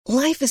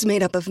Life is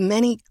made up of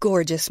many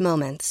gorgeous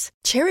moments.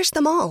 Cherish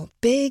them all,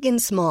 big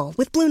and small,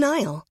 with Blue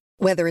Nile.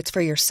 Whether it's for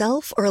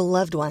yourself or a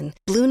loved one,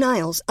 Blue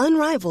Nile's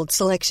unrivaled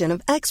selection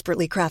of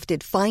expertly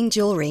crafted fine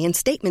jewelry and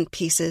statement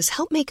pieces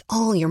help make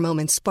all your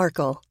moments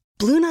sparkle.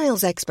 Blue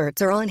Nile's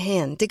experts are on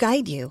hand to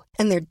guide you,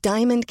 and their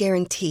diamond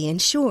guarantee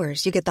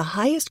ensures you get the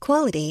highest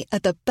quality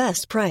at the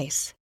best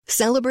price.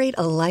 Celebrate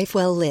a life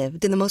well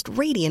lived in the most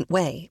radiant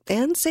way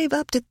and save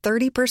up to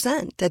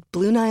 30% at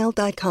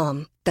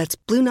BlueNile.com. That's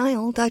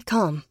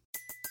BlueNile.com.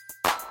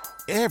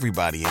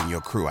 Everybody in your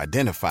crew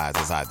identifies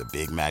as either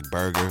Big Mac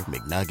Burger,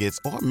 McNuggets,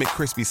 or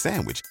McCrispy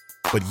Sandwich.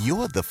 But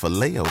you're the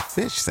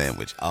Filet-O-Fish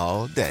Sandwich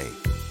all day.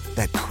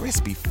 That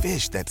crispy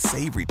fish, that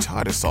savory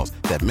tartar sauce,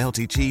 that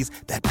melty cheese,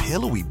 that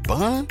pillowy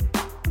bun.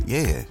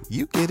 Yeah,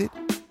 you get it.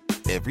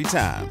 Every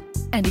time.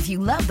 And if you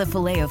love the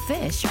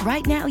Filet-O-Fish,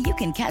 right now you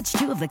can catch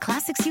two of the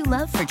classics you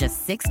love for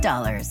just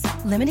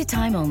 $6. Limited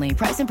time only.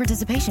 Price and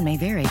participation may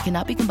vary.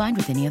 Cannot be combined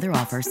with any other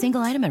offer.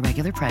 Single item at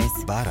regular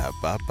price.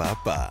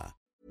 Ba-da-ba-ba-ba.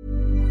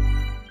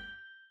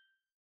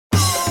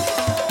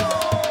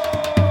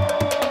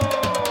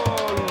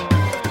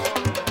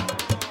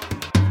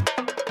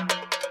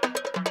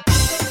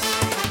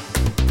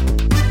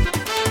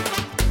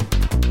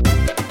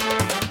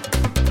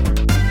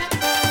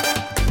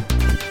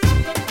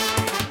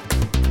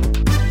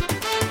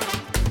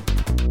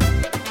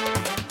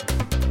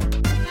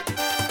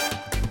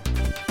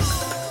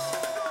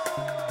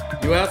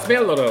 Jo, här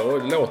smäller det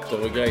och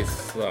låter och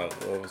grejsar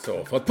och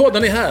så. För att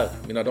podden är här,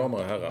 mina damer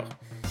och herrar.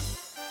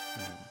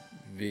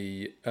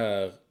 Vi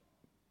är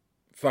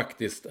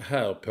faktiskt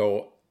här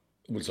på,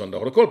 Olsson, det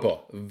har du koll på,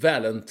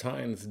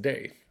 Valentine's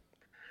Day.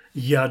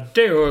 Ja,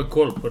 det har jag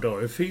koll på. Det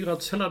har ju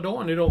firats hela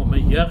dagen idag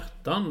med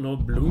hjärtan och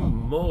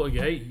blommor och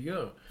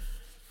grejer.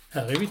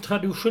 Här är vi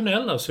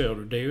traditionella, ser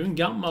du. Det är ju en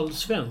gammal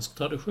svensk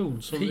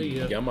tradition som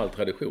vi... Gammal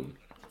tradition.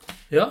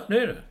 Ja, det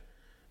är det.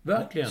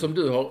 Verkligen. Som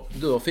du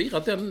har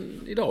firat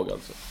den idag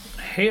alltså?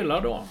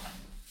 Hela dagen.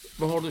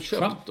 Vad har du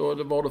köpt och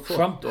vad har du fått?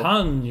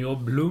 Champagne och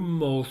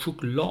blommor och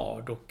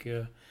choklad och...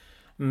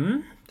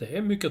 det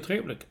är mycket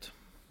trevligt.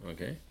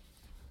 Okej.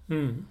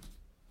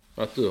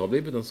 Att du har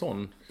blivit en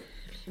sån...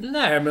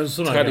 Nej, men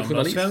sådana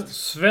traditionalist. gamla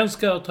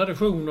svenska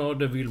traditioner,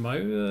 det vill man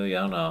ju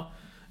gärna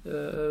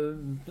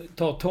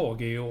ta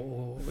tag i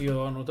och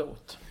göra något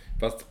åt.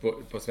 Fast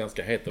på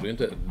svenska heter det ju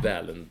inte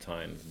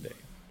Valentine's Day.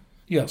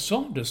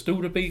 Jaså, det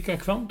stod det på Ica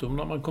Kvantum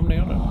när man kom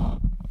ner där.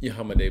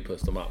 Ja, men det är på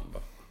Östermalm, va?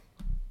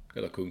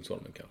 Eller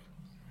Kungsholmen kanske.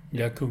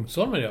 Ja,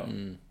 Kungsholmen, ja.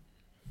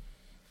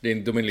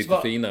 De är lite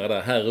finare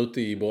där. Här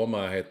ute i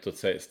Bromma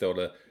står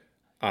det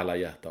Alla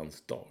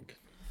hjärtans dag.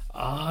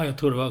 Jag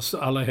tror det var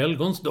Alla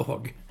helgons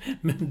dag.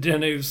 Men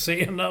den är ju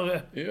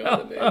senare. Ja,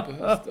 den är på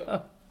hösten.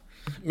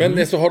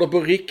 Men så har det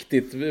på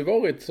riktigt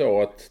varit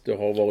så att det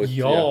har varit...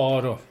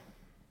 Ja då.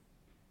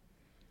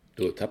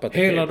 Du har tappat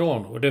hela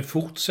dagen. Och det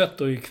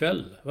fortsätter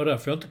ikväll. Det var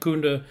därför jag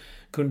inte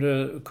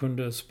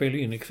kunde spela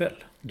in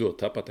ikväll. Du har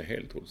tappat det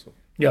helt, Olsson.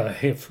 Ja,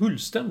 helt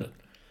fullständigt.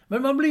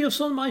 Men man blir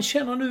som man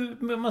känner nu,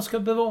 man ska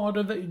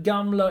bevara det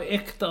gamla,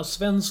 äkta,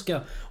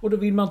 svenska. Och då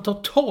vill man ta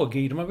tag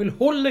i det, man vill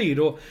hålla i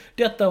det. Och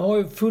detta har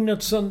ju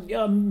funnits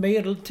sedan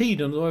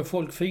medeltiden. Då har ju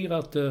folk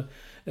firat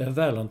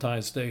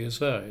Valentine's Day i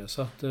Sverige.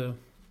 Så att,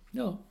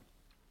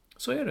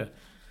 så är det.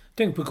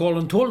 Tänk på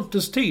Karl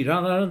XIIs tid,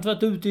 han hade inte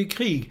varit ute i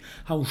krig.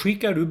 Han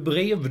skickade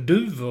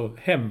brevduvor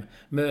hem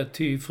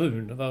till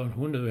frun, vad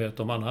hon nu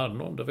heter, om han hade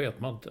någon, det vet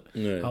man inte.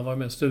 Nej. Han var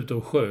mest ute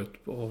och sköt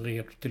och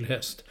red till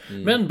häst.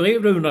 Men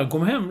brevduvorna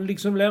kom hem,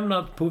 liksom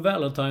lämnat på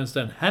Valentine's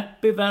Day.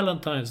 Happy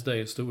Valentine's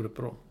Day stod det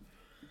på dem.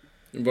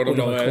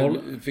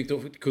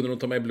 Kunde de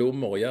ta med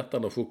blommor och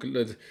hjärtan och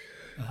choklad?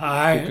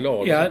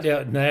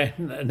 Nej,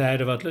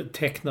 det var ett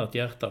tecknat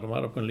hjärta de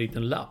hade på en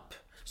liten lapp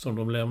som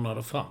de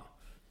lämnade fram.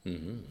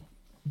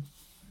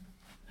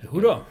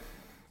 Jodå.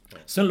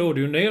 Sen låg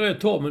du ju nere ett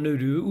tag, men nu är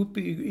du uppe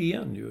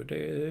igen ju.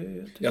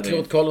 Jag tror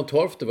att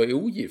Karl XII var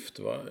ogift,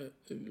 va?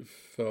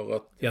 För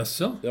att...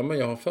 Jaså? Ja, men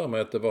jag har för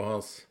mig att det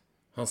var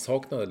han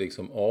saknade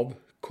liksom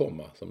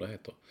avkomma, som det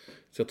heter.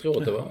 Så jag tror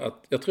att det var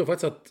jag tror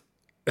faktiskt att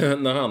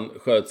när han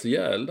sköts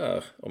ihjäl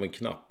där om en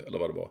knapp, eller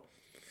vad det var.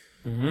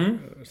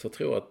 Så jag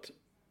tror att,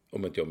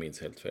 om inte jag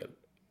minns helt fel,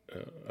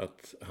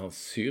 att hans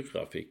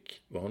syrra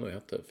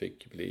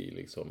fick bli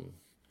liksom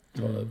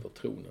ta över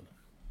tronen.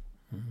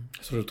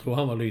 Så du tror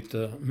han var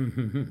lite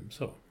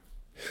så?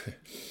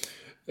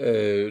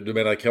 Du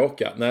menar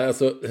kråka? Nej,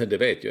 alltså det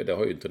vet jag, det har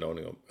jag ju inte en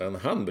aning om. Men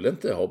han vill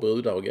inte ha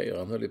brudar och grejer,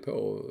 han höll ju på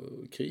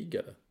och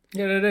krigade.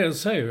 Ja, det är det jag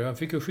säger. Han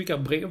fick ju skicka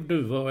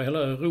brevduvor över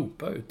hela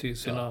Europa ut till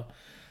sina...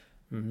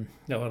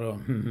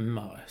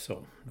 så.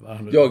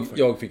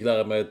 Jag fick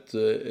lära mig ett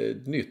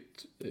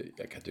nytt,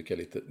 jag kan tycka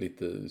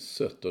lite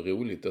sött och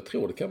roligt. Jag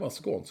tror det kan vara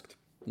skånskt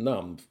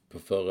namn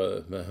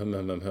för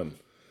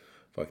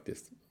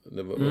faktiskt.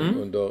 Det var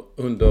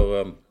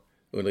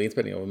under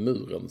inspelningen av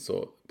Muren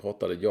så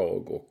pratade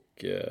jag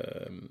och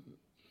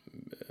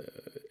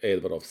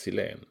Edvard af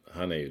Sillén.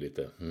 Han är ju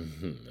lite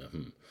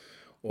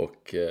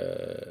och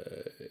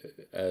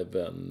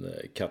även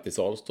Kattis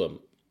Ahlström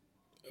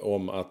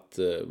om att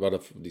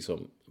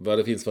vad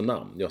det finns för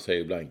namn. Jag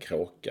säger ibland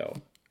kråka och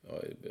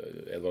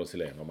Edvard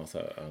Sillén och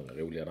massa andra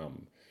roliga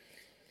namn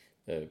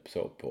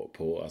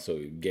på alltså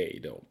gay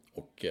då.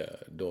 Och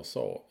då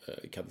sa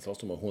Katte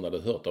Sahlström, hon hade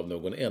hört av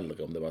någon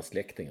äldre, om det var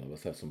släktingen eller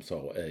så, som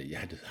sa ja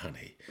du,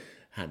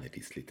 han är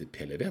visst lite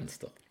Pelle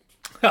Vänster.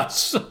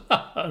 Alltså,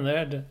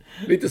 nej,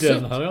 lite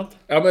sött.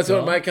 Ja, men så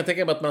ja. Man kan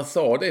tänka mig att man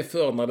sa det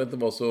förr när det inte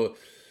var så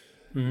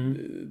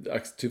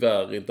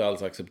tyvärr inte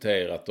alls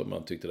accepterat, och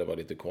man tyckte det var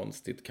lite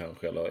konstigt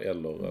kanske,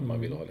 eller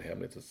man ville ha det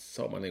hemligt, så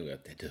sa man nog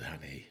att du,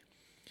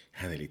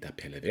 han är lite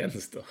Pelle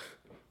Vänster.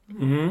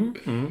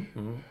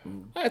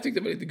 Ja, jag tyckte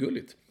det var lite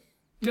gulligt.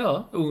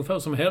 Ja, ungefär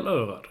som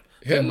Hällörad.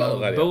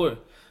 Hällörad,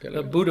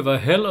 Det borde vara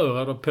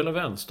Hällörad och Pelle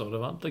Vänster, det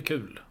var inte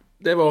kul.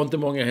 Det var inte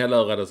många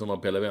Hällörade som var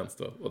Pelle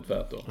Vänster, och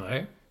tvärtom.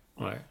 Nej.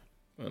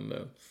 Men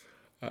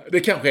det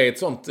kanske är ett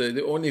sånt,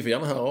 och ni får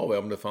gärna höra av er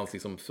om det fanns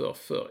liksom förr.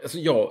 Alltså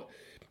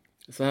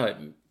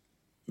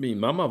min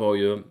mamma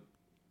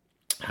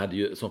hade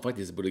ju som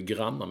faktiskt både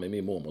grannar med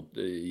min mormor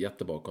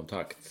jättebra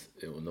kontakt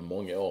under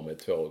många år med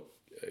 2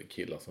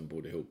 killar som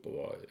bodde ihop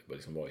och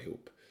var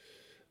ihop.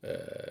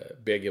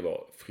 Bägge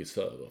var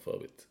frisörer för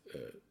övrigt.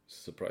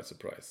 Surprise,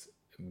 surprise.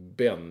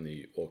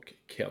 Benny och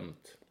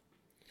Kent.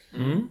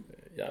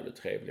 Jävligt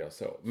trevliga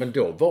så. Men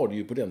då var det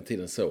ju på den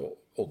tiden så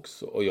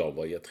också. Och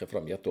jag träffade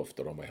dem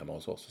jätteofta. De var hemma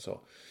hos oss och så.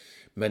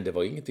 Men det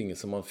var ingenting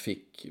som man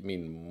fick.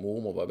 Min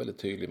mormor var väldigt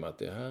tydlig med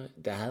att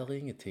det här är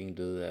ingenting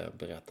du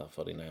berättar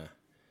för dina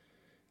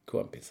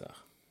kompisar.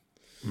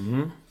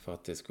 För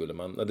att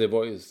det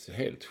var ju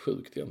helt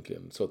sjukt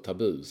egentligen. Så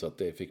tabu, så att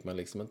det fick man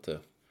liksom inte.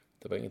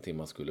 Det var ingenting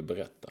man skulle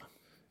berätta.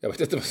 Jag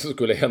vet inte vad som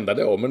skulle hända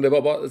då, men det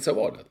var bara, så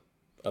var det.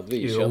 Att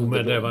vi kände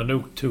men det var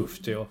nog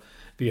tufft. Ja.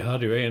 Vi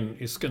hade ju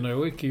när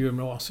jag gick i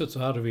gymnasiet så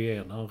hade vi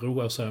han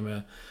roade sig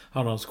med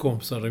hans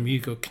kompisar. De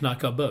gick och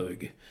knackade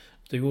bög.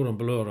 Det gjorde de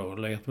på lördag och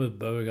letade ut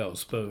bögar och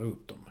spöade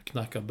upp dem.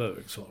 Knacka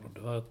bög, sa de.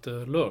 Det var ett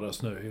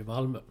lördagsnö i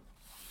Malmö.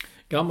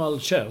 Gammal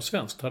kär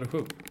svensk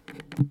tradition.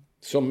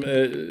 Som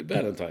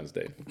Valentine's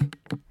Day.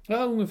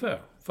 Ja,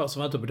 ungefär. Fast det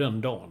var inte på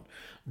den dagen.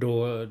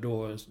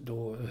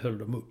 Då höll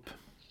de upp.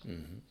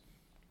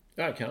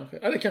 Ja, kanske.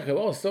 Ja, det kanske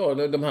var så.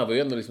 De här var ju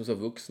ändå liksom så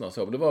vuxna.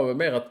 Så. Men det var väl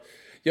mer att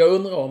jag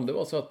undrar om det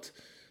var så att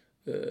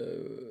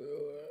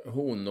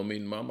hon och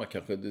min mamma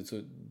kanske,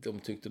 de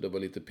tyckte det var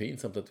lite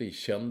pinsamt att vi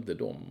kände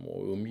dem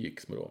och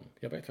umgicks med dem.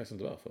 Jag vet faktiskt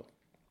inte varför.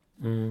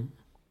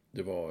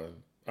 Det var,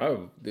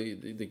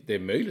 det är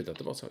möjligt att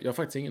det var så. Jag har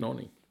faktiskt ingen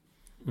aning.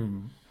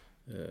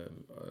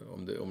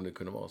 Om det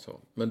kunde vara så.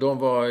 Men de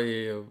var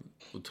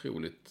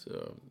otroligt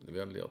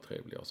vänliga och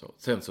trevliga och så.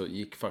 Sen så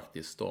gick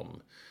faktiskt de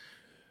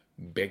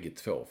bägge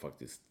två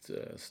faktiskt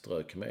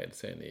strök med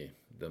sen i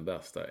den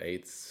värsta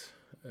AIDS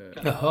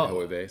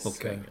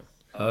HIV-svängen.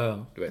 Okay.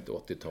 Du vet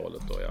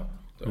 80-talet då, ja.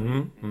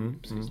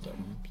 Precis där,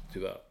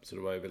 tyvärr. Så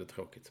det var ju väldigt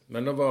tråkigt.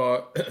 Men de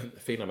var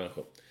fina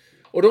människor.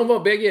 Och de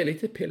var bägge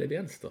lite Pelle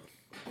Vänster.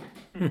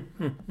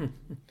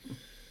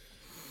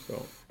 Så.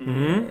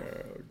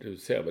 Du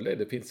ser väl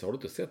det finns, har du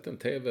inte sett en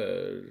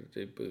tv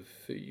typ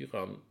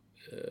 4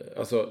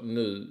 alltså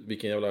nu,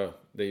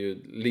 det är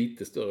ju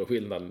lite större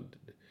skillnad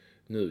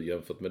nu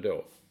jämfört med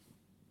då,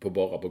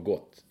 bara på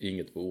gott,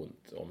 inget på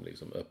ont, om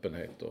liksom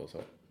öppenhet och så.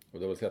 Och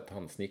det har väl sett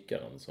han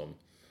snickaren som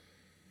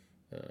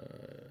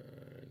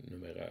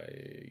numera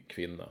är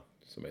kvinna,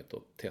 som heter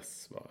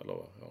Tess, va? Eller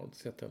jag har inte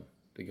sett den.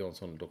 Det går en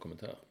sån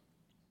dokumentär.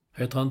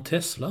 Heter han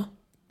Tesla?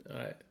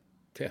 Nej,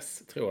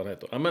 Tess tror han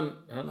heter. Ja, men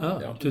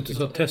du inte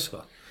sa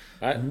Tesla.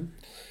 Nej.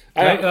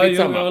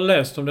 Jag har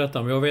läst om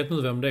detta, men jag vet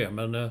inte vem det är.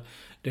 Men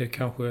det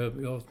kanske,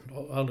 jag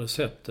har aldrig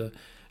sett.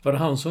 Var det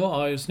han som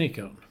var arg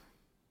snickaren?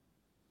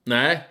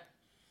 Nej.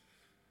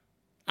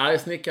 Arg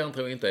snickaren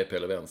tror jag inte är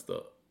Pelle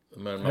Vänster.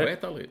 Men man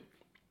vet aldrig.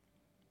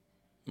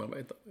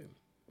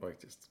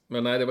 Faktiskt.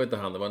 Men nej, det var inte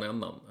han. Det var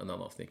en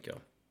annan snickare.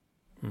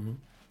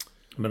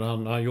 Men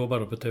han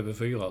jobbade på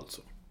TV4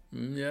 alltså?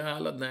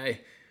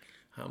 Nej.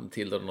 Han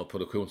tillhörde något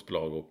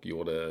produktionsbolag och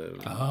gjorde...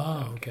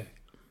 okej.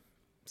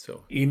 Så.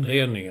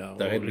 Inredningar.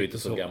 Där är det lite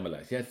så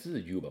gammaldags. Jag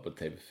jobbar på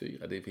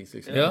TV4. Det finns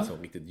liksom ingen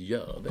som riktigt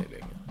gör det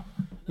längre.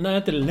 Nej,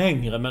 inte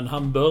längre, men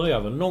han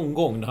börjar väl någon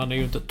gång. Han är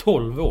ju inte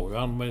 12 år.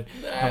 Han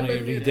är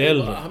ju lite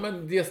äldre.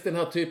 Men just den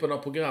här typen av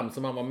program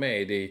som han var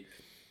med i,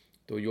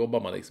 då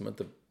jobbar man liksom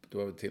inte... Då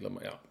var det till och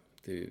med,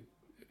 det är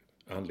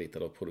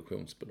anlitad av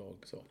produktionsbolag.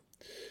 Så.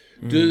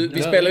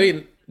 Vi spelar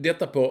in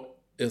detta på...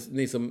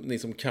 Ni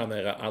som kan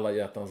era alla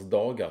hjärtans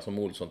dagar, som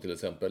Olsson till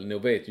exempel. Nu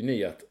vet ju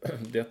ni att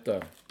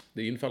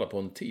det infaller på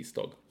en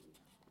tisdag.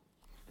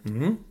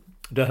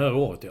 Det här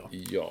året, ja.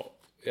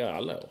 Ja,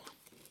 alla år.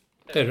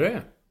 Är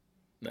det?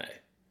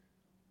 Nej.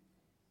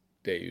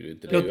 Det är ju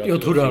inte det.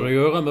 Jag tror det hade att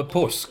göra med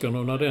påsken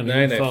och när den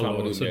infaller. Nej, fan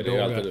vad det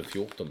är alltid den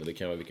 14. Det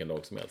kan vara vilken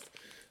dag som helst.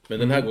 Men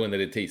den här gången är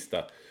det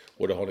tisdag.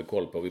 Och det har ni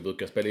koll på. Vi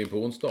brukar spela in på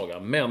onsdagar.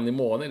 Men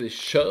imorgon är det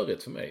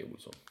körigt för mig,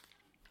 Olsson.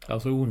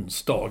 Alltså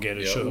onsdag är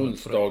det körigt.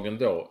 Onsdagen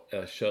då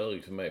är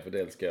körig för mig. För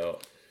dels ska jag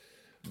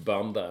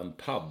banda en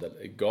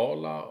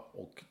paddelgala.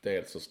 Och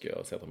dels så ska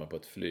jag sätta mig på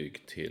ett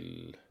flyg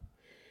till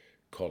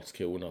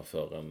Karlskrona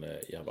för en...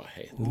 vad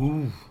heter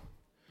det?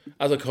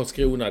 Alltså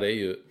Karlskrona, det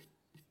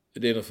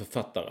är en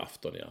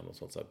författarafton igen och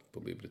sånt så här, på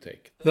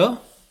biblioteket. Ja.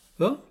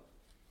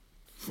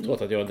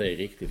 Trots att jag inte är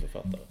riktig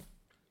författare.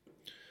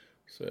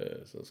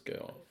 Så ska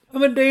jag... Ja,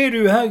 men det är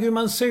du här.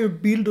 Man ser ju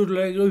bilder du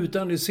lägger ut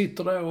där ni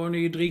sitter där och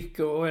ni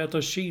dricker och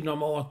äter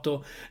kinamat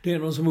och det är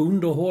någon som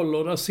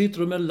underhåller. Där sitter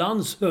du med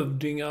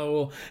landshövdingar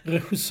och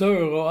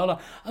regissörer och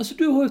alla. Alltså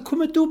du har ju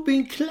kommit upp i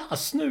en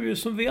klass nu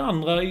som vi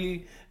andra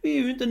vi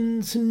är ju inte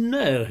ens i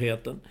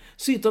närheten.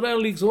 Sitter där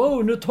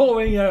liksom, nu tar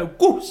vi en jävla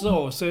gossa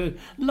och så är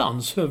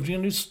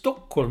landshövdingen i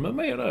Stockholm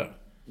med där.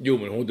 Jo,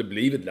 men hon har inte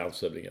blivit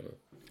landshövding ännu.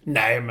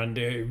 Nej, men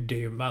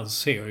det man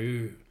ser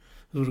ju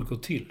hur det går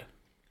till.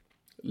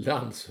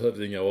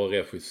 Landshövdingar och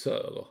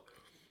regissörer.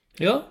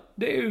 Ja,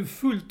 det är ju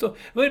fullt av...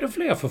 Vad är det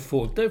fler för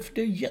folk?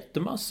 Det är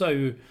jättemassa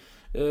ju...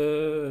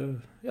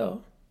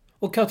 ja.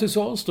 Och Katja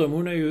Sahlström,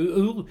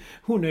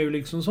 hon är ju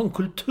liksom sån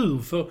kultur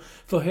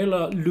för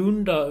hela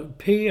Lunda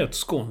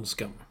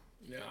P1-skånskan.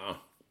 Ja.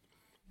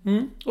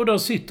 Och där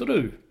sitter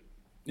du.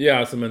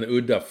 Ja, som en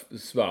udda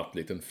svart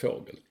liten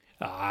fågel.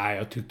 Nej,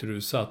 jag tyckte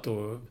du satt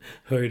och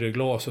höjde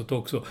glaset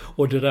också.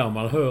 Och det där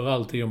man hör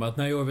alltid om att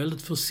jag är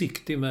väldigt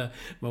försiktig med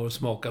att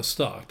smaka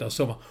starkt. Där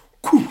så man...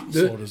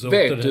 Du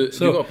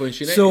var på en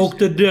kinesisk... Så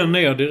åkte den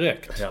ner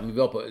direkt. Ja,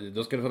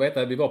 då ska du få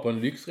veta att vi var på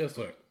en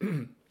lyxrestaurang.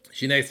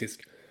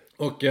 Kinesisk.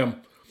 Och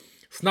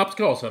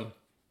snapsglasen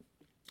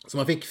som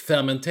man fick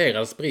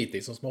fermenterad sprit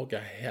i som smakar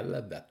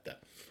helvete.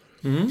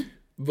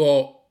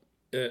 Var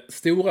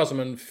stora som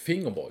en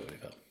fingerborg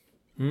ungefär.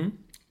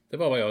 Det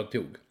var vad jag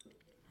tog.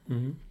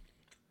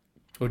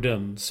 Och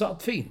den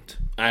satt fint.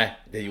 Nej,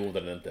 det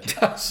gjorde den inte.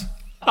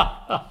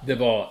 Det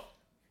var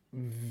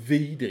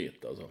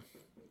vidrigt alltså.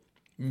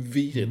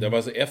 Vidrigt. Det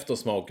var så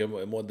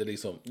eftersmaken mådde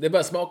liksom... Det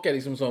bara smakade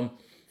liksom som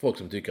folk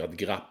som tycker att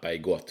grappa är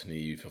gott. Ni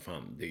är ju för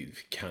fan... Det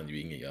kan ju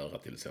ingen göra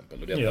till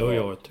exempel. Och jag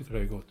tycker det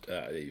är gott.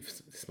 Ja, det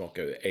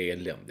smakar ju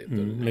eländigt.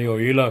 Men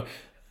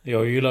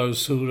jag gillar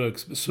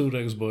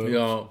surdegsbröd.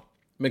 Ja,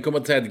 men kommer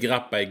att säga att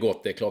grappa är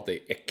gott. Det är klart det är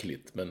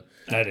äckligt, men...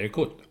 Nej, det är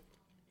gott.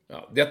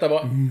 Ja, detta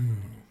var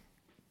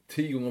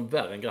 10 gånger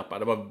värre än grappa.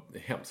 Det var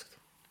hemskt.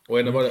 Och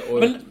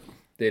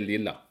det är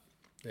lilla.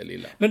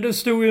 Men det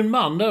stod ju en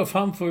man där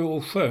framför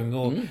och sjöng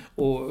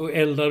och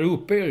eldade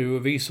upp er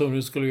och visade hur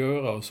ni skulle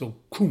göra. Och så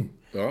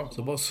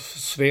så bara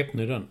svep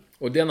ni den.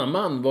 Och denna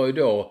man var ju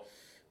då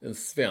en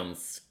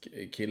svensk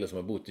kille som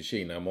har bott i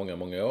Kina i många,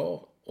 många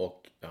år.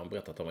 Och han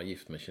berättade att han var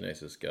gift med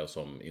kinesiska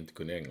som inte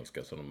kunde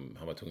engelska. Så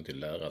han var tvungen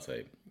till att lära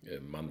sig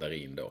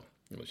mandarin då.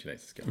 Och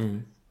kinesiska.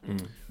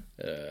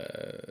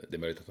 Det är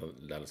möjligt att han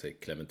lärde sig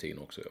clementin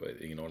också. Jag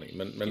har ingen aning.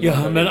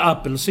 Men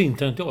apelsin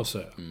tänkte jag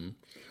säga.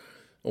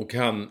 Och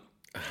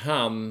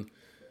han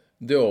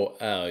då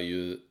är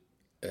ju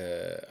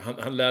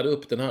han lärde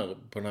upp på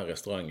den här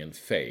restaurangen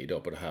Fei då,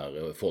 på det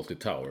här Fawlty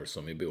Towers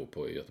som vi bor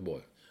på i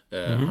Göteborg.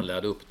 Han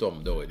lärde upp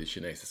dem då i det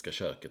kinesiska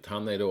köket.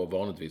 Han är då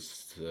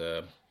vanligtvis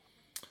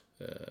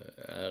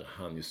är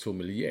han ju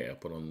sommelier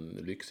på någon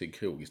lyxig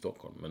krog i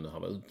Stockholm, men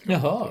han var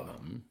utlänad.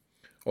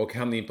 Och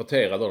han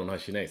importerar då den här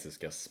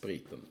kinesiska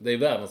spriten. Det är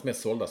världens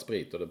mest sålda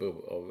sprit och det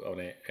beror av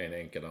en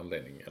enkel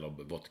anledning, eller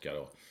vodka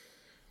då.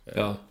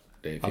 Ja.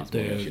 Det finns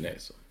många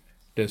kineser.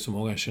 Det är så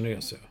många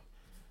kineser.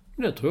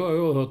 Det tror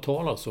jag har hört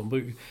talas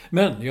om.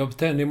 Men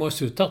ni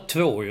måste ju ta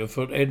 2 ju,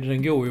 för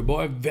den går ju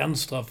bara i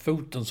vänstra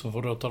foten så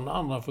får du ta den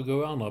andra för att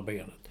gå i andra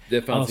benet.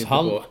 Det fanns inte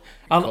på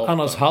kartan.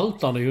 Annars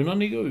haltar det ju när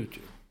ni går ut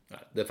ju. Nej,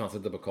 det fanns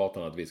inte på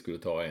kartan att vi skulle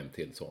ta en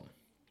till sån.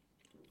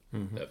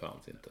 Det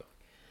fanns inte.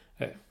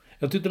 Nej.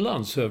 Jag tyckte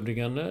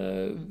landshövdingen,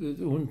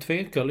 hon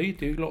tvekar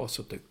lite i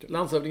glaset tyckte jag.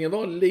 Landshövdingen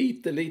var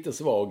lite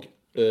svag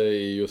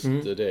i just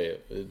det.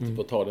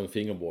 På att ta den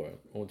fingerborgen.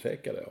 Hon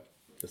tvekade, ja.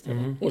 Det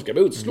stämmer. Hon ska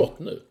bo i ett slott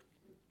nu.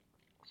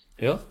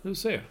 Ja, du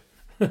ser.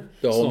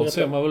 Snart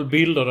ser man väl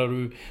bilder där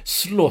du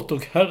slott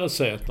och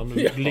herresäten.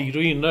 Du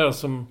glider in där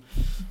som...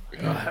 Ja,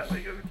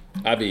 herregud.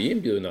 Ja, vi är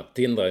inbjudna.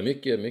 Tindra är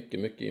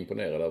mycket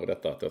imponerad över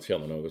detta. Att jag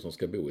känner någon som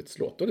ska bo i ett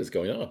slott. Och det ska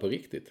hon göra på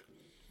riktigt.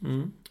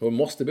 Hon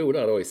måste bo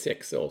där då i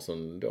 6 år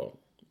sedan då.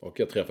 Och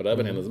jag träffade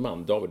även hennes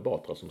man David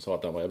Batra som sa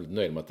att han var jävligt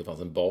nöjd med att det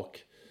fanns en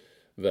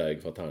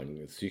bakväg för att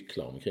han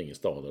cyklar omkring i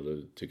staden.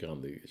 Då tycker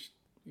han det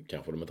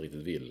kanske de inte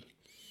riktigt vill.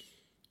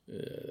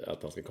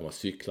 Att han ska komma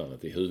cyklande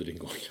till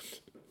huvudingången.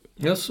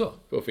 Jaså?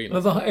 Men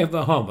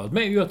har han varit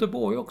med i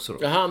Göteborg också då?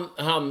 Ja,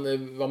 han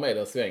var med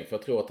en sväng, för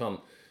jag tror att han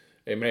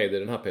är med i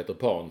den här Peter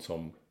Pan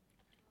som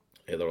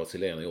Edvard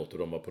Silén har gjort, och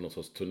de var på någon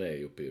sorts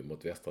turné uppe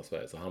mot västra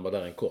Sverige. Så han var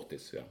där en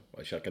kortis,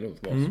 och käkade lunch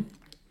med oss.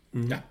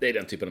 Ja, det är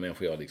den typen av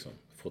människor jag liksom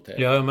frotterar.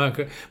 Ja, jag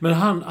märker. Men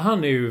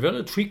han är ju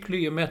väldigt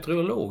skicklig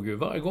meteorolog ju.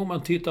 Varje gång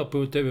man tittar på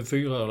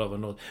TV4 eller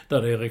något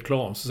där det är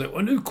reklam så säger,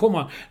 och nu kommer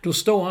han, då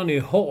står han i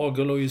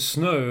hagel och i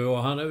snö och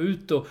han är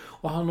ute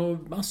och han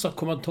har massa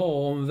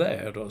kommentarer om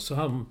väder.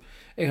 Så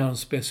är han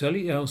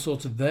specialist, är han en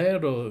sorts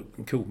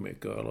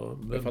väderkomiker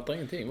eller? Jag fattar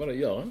ingenting vad det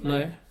gör.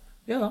 Nej.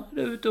 Ja,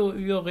 det är ute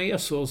och gör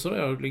resor och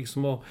sådär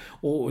liksom.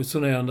 Och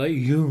sådär där i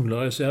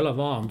djunglar, det är så jävla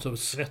varmt så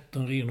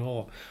svetten rinner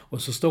av.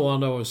 Och så står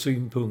han där och har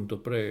synpunkter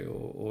på det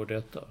och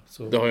detta.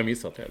 Så, Det har jag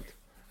missat helt.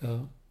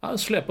 ja. Han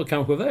släpper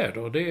kanske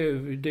väder.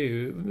 Det är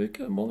ju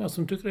mycket, många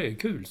som tycker det är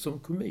kul som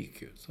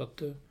komik. Så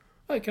att,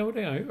 det kan vara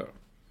det han gör.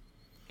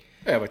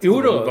 Jag vet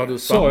inte vad du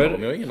sa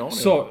om, jag har ingen aning.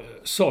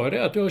 Sa jag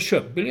det att jag har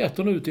köpt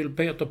biljetter nu till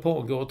Peter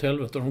Pan går åt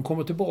helvete. De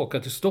kommer tillbaka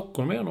till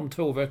Stockholm igen om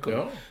 2 veckor.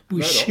 Ja,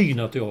 på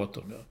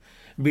Kina-teatern där.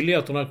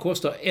 Biljetterna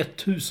kostar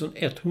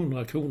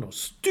 1100 kronor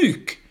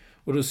styck.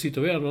 Och då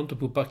sitter vi ändå inte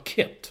på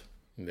parkett.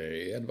 Det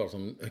är Edvard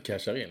som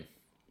cashar in.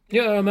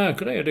 Ja, jag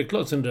märker det. Det är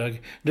klart sen där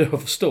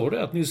jag förstår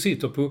det att ni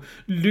sitter på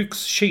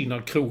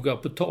lyx-Kina-krogar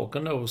på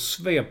taken där och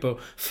sveper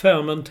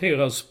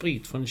fermenterad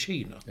sprit från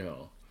Kina.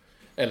 Ja.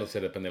 Eller så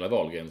är det Pernilla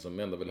Wahlgren som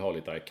ändå vill ha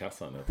lite i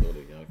kassan. Jag tror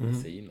det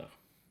är Kina.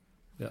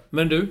 Ja.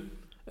 Men du,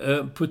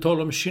 på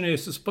tal om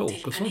kinesiskt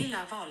språk och sånt.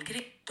 Pernilla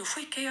Wahlgren, då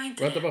skickar jag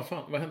inte Vänta, vad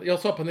fan? Vad hände? Jag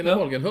sa Pernilla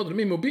Wahlgren. Hörde du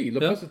min mobil?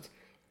 Och plötsligt...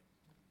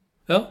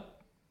 Ja.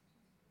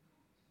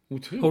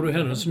 Otroligt. Har du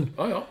hennes...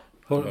 Ja.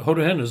 Har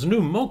du hennes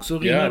nummer också?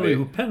 Ringer du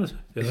ihop hennes?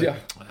 Ja.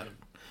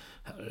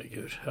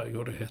 Herregud, här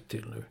går det hett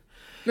till nu.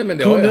 Nej, men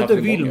det har jag Kunde haft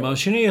inte i många Vilma år.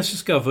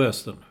 kinesiska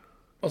förresten?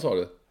 Vad sa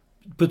du?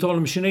 På tal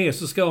om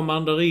kinesiska och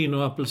mandariner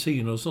och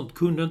apelsiner och sånt.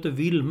 Kunde inte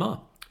Vilma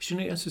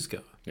kinesiska?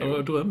 Jag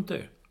har drömt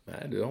det.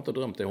 Nej, du har inte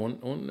drömt det.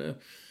 Hon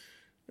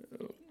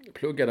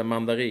pluggade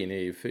mandarin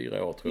i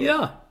 4 år, tror jag.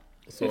 Ja,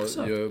 Så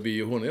exakt.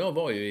 hon och jag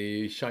var ju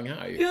i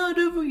Shanghai. Ja,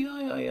 det var...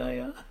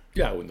 Ja.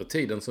 Ja, under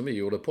tiden som vi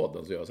gjorde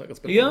podden, så jag har säkert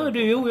spelat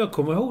Ja, in. jag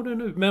kommer ihåg det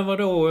nu. Men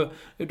vadå,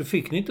 då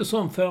fick ni inte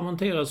sån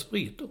fermenterad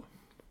sprit då?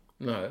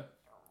 Nej.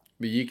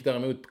 Vi gick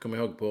däremot, kommer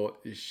jag ihåg, på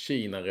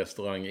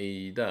Kina-restaurang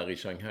där i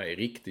Shanghai.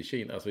 Riktig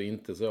Kina, alltså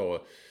inte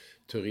så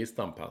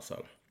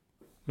turistanpassad.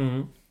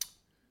 Mm.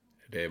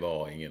 Det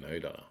var ingen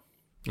höjdare.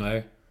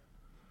 Nej.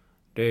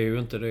 Det är ju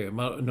inte det.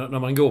 När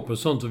man går på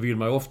sånt så vill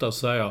man ju ofta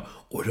säga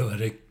och det var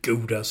det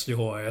godaste jag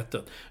har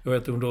ätit. Jag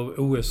vet under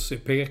OS i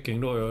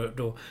Peking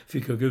då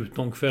fick jag gå ut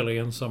någon kväll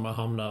ensam och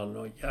hamna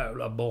någon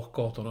jävla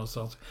bakgata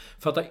någonstans.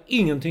 Fattar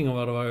ingenting om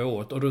vad det var jag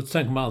åt. Och då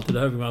tänker man alltid det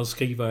här vill man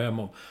skriva hem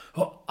om.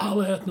 Jag har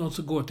aldrig ätit något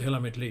så gott i hela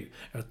mitt liv.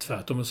 Jag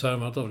tvärtom säger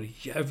man att det var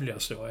det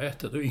jävligaste jag har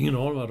ätit. Och ingen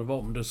aning vad det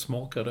var, men det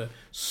smakade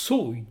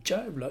så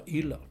jävla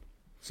illa.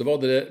 Så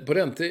var det på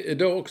den tiden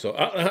då också.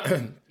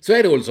 Så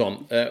är det,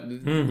 Olsson,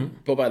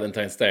 på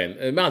Valentine's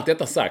Day. Med allt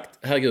detta sagt,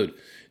 herregud,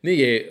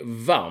 ni är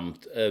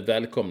varmt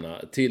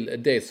välkomna till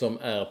det som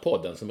är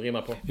podden som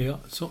rimmar på. Ja,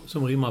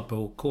 som rimmar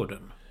på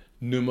koden.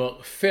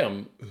 Nummer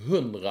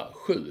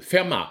 507.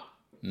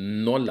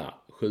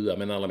 507.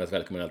 Men allra mest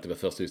välkommen alltid vara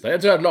första just.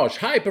 Jag tror att Lars,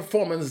 High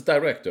Performance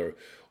Director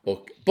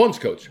och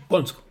Bondscoach.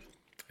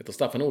 Heter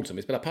Staffan Olsson.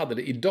 Vi spelar paddel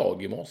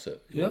idag i morse.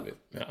 Ja.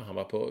 Ja, han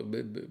var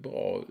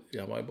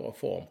i bra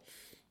form.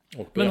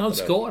 Men han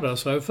skadade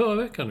sig förra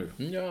veckan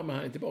nu. Ja, men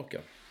han är tillbaka.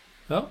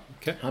 Ja,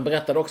 okej. Han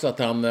berättade också att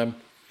han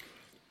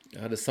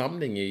hade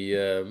samling i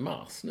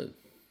mars nu.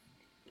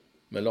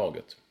 Med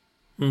laget.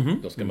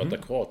 De ska möta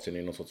Kroatien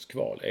i någon sorts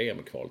kval.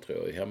 EM-kval tror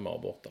jag. Hemma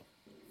och borta.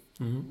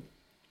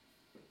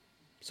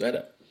 Så är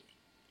det.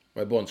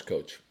 Jag är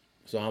bondscoach.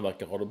 Så han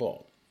verkar ha det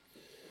bra.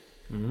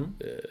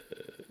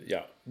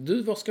 Ja.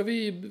 Du, vad ska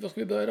vi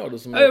börja idag?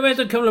 Jag vet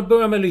inte, kan väl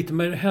börja med lite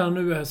med det här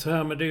nu. Så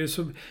här, men det är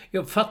så,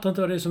 jag fattar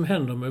inte vad det är som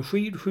händer med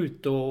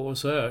skidskytte och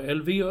så här.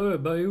 Elvira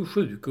Öberg är ju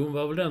sjuk. Hon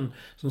var väl den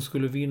som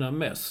skulle vinna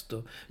mest.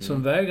 Och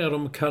sen vägrade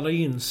de kalla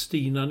in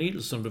Stina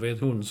Nilsson. Du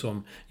vet hon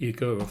som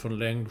gick över från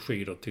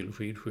längdskidor till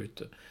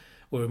skidskytte.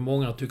 Och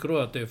många tycker då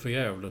att det är för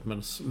jävligt.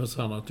 Men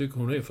Sanna tycker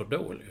hon är för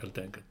dålig helt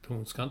enkelt.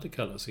 Hon ska inte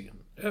kallas in.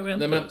 Jag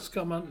vet inte,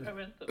 ska man... Jag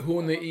vet inte.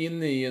 Hon är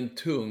inne i en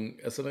tung...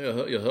 Alltså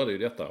jag hörde ju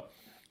detta.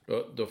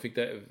 Då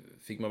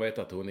fick man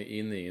veta att hon är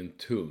inne i en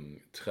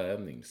tung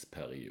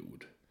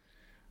träningsperiod.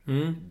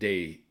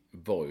 Det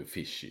var ju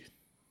fishy.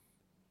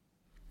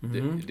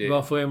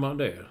 Varför är man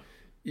det?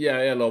 Ja,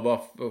 eller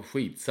var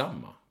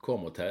skitsamma.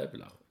 Kom och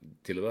tävla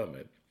till att börja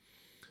med.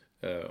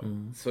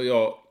 Så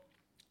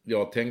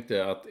jag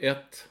tänkte att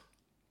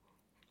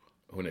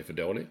hon är för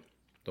dålig.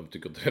 De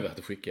tycker inte det är värt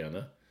att skicka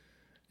henne.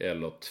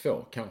 Eller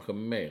 2, kanske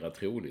mera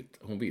troligt,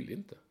 hon vill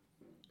inte.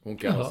 Hon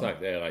kan ha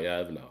sagt, era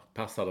jävlar,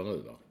 passar det nu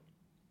va?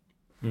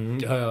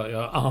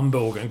 Ja,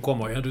 armbågen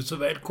kommer. Ja, du är så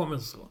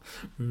välkommen så.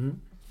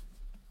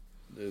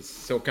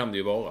 Så kan det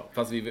ju vara.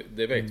 Fast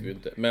det vet vi ju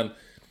inte. Men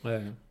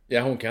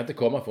ja, hon kan inte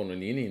komma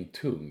från in i en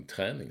tung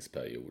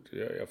träningsperiod.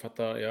 Jag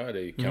fattar, ja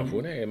det kanske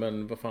hon är,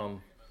 men vad fan.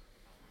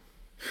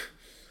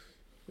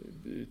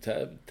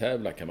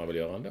 Tävla kan man väl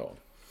göra ändå.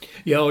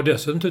 Ja, och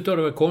dessutom tyckte jag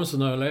det var konstigt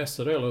när jag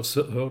läste det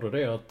eller hörde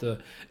det att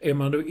är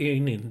man då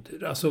in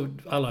alltså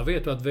alla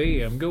vet att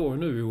VM går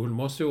nu och hon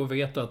måste ju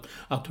veta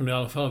att hon i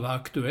alla fall var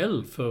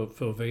aktuell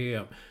för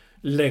VM.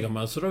 Lägger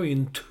man sig då i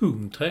en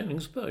tung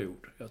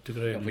träningsperiod? Jag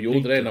tycker det är hon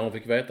gjorde det när hon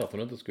fick veta att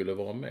hon inte skulle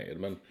vara med.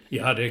 Men,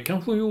 ja, det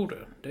kanske hon gjorde.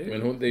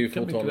 Men det är ju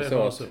fortfarande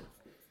så att...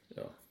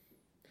 Ja.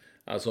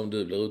 Alltså om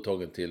du blir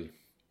uttagen till...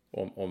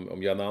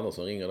 Om Jan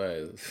Andersson ringer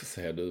dig så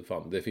säger du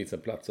fan, det finns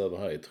en plats över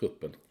här i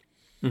truppen.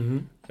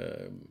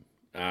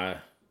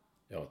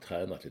 Jag har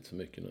tränat lite för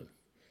mycket nu.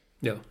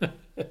 Ja.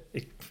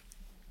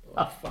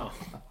 Fan.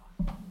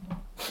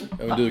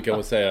 Ja, men du kan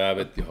väl säga,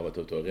 jag har varit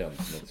ute och ränt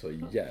något så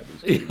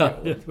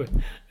jävligt.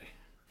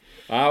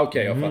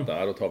 Okej, jag fattar.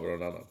 Ja, då tar vi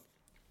någon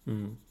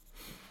annan.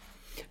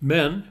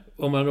 Men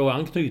om man då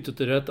anknyter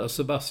till detta,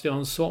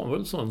 Sebastian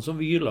Samuelsson, som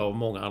vi gillar av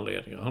många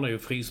anledningar. Han är ju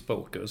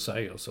frispråkig och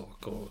säger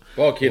saker.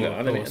 Bra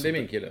kille, det är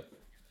min kille.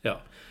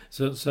 Ja.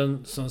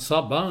 Sen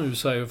sabbar han ju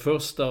sig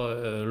första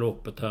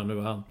loppet här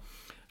nu.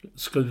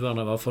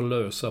 Skruvarna var för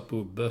lösa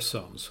på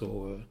bössan,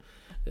 så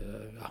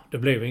det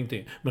blev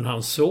ingenting. Men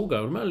han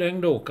sågar de här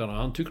längdåkarna.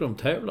 Han tycker de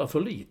tävlar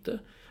för lite.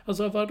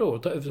 Alltså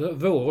vadå?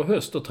 Vår och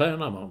höst då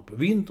tränar man. På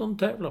vintern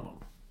tävlar man.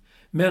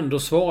 Men då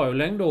svarar ju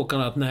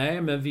längdåkarna att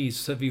nej, men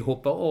vi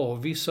hoppar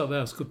av vissa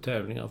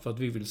världscuptävlingar för att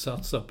vi vill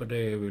satsa på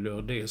det, vi vill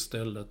göra det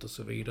istället och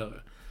så vidare.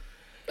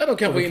 Ja, de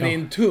kanske är inne i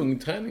en tung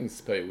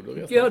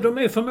träningsperiod. Ja, de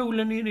är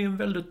förmodligen inne i en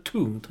väldigt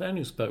tung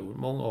träningsperiod,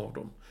 många av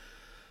dem.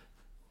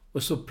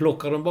 Och så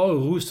plockar de bara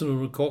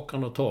russinen ur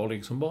kakan och tar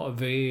liksom bara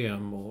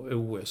VM och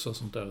OS och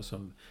sånt där.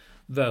 Som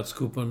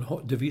världscupen,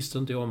 det visste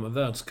inte jag, men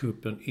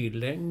världscupen i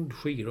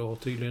längdskidor har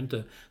tydligen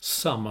inte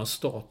samma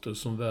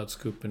status som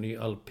världscupen i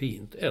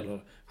alpint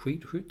eller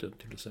skidskytten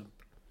till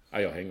exempel.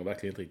 Ja, jag hänger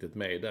verkligen inte riktigt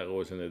med där.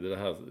 Och sen är det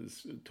här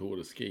Tour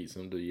de Ski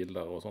som du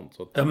gillar och sånt.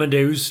 Så att... Ja, men det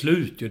är ju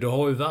slut ju. Det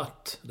har ju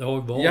varit. Det har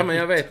ju varit. Ja, men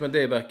jag vet, men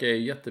det verkar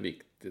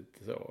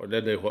jätteviktigt. Så.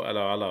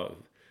 Eller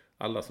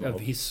alla som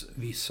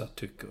vissa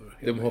tycker.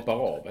 De hoppar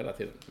av hela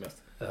tiden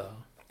mest.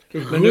 Ja.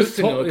 Men nu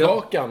tar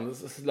kakan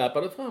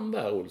släpar det fram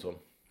där, Olsson.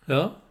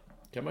 Ja.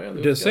 Kan man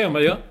ju det ser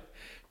man, ja.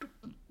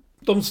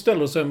 De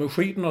ställer sig med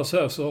skidorna så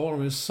här, så har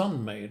de ju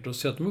Sunmade och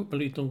sätter upp en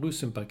liten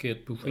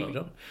russinpaket på skidan.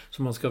 Ja.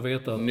 Så man ska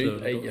veta att...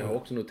 jag har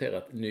också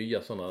noterat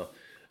nya sådana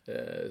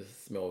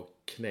små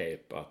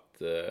knep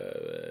att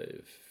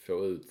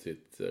få ut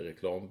sitt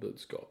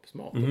reklambudskap.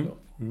 Smart.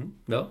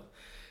 Ja.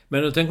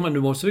 Men då tänker man, nu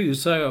måste vi ju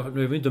säga,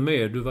 nu är vi inte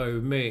med, du var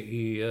ju med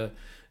i,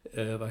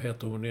 vad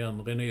heter hon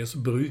igen, Renés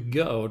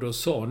brygga, och då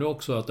sa ni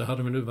också att det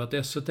hade vi nu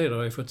varit SVT, där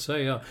har jag fått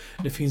säga,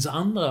 det finns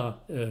andra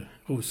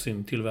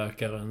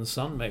russintillverkare än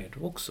Sunmade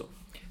också,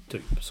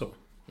 typ så.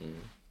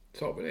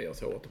 Sa vi det? Jag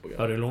såg återprogrammet.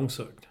 Ja, det är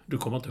långsökt. Du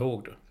kommer inte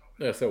ihåg det.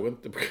 Nej, jag såg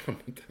inte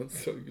programmet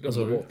ens. Jag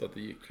såg bort att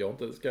det gick.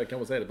 Ska jag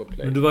kanske säga det på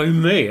play. Men du var ju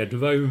med, du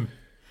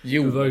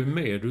var ju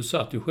med, du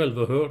satt ju själv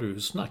och hörde ju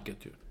snacket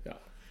ju. Ja.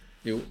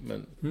 Jo,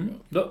 men...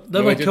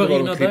 Det var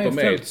Carina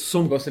Bergfeldt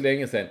som... Det var så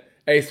länge sedan.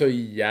 Jag är så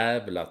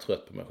jävla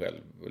trött på mig själv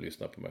och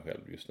lyssnar på mig själv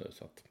just nu,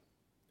 så att...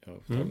 Jag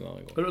får ta den andra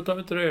gången. Då tar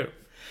vi till det.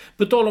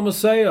 På tal om att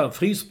säga,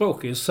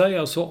 frispråkig,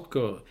 säga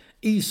saker.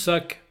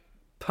 Isak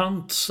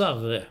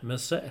Pantzare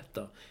med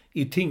Z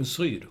i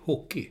Tingsryd,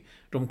 hockey.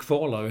 De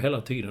kvalar ju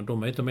hela tiden.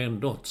 De är inte med i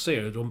något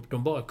serie.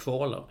 De bara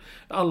kvalar.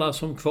 Alla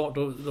som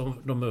kvalar,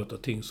 de möter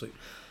Tingsryd.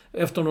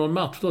 Efter någon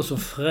match då så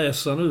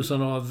fräser nu så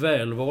några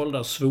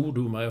välvalda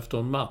svordomar efter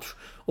en match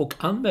och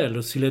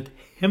anmäldes till ett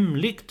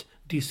hemligt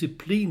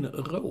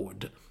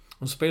disciplinråd.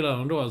 De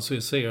spelar då alltså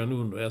i serien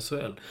under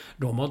SHL.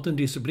 De har inte en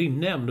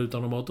disciplinnämnd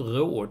utan de har ett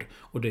råd,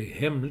 och det är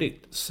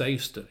hemligt,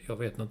 sägs det. Jag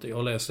vet inte, jag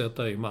har läst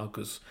detta i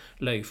Marcus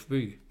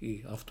Leifby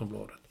i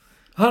Aftonbladet.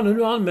 Han är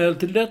nu anmäld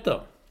till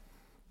detta.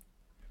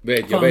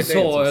 Jag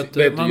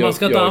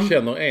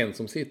känner en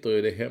som sitter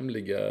i det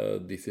hemliga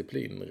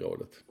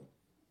disciplinrådet.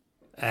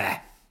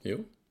 Jo.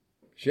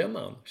 Känner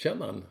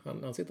han.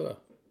 Han sitter där.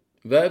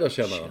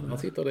 Väderkännaren. Han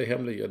sitter där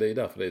hemliga. Det är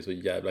därför det är så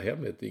jävla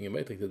hemligt. Ingen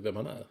vet riktigt vem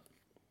han är.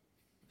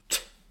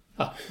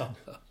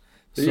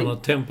 Så när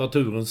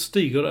temperaturen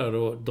stiger där,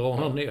 då drar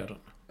han ner den.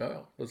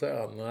 Ja, då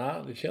säger han, nej,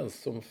 det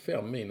känns som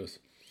 5 minus.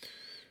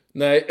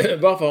 Nej,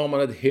 varför har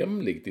man ett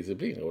hemligt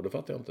disciplinråd? Det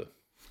fattar jag inte.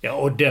 Ja,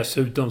 och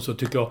dessutom så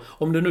tycker jag,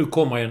 om det nu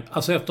kommer en,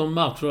 alltså efter en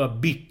match så var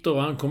bitter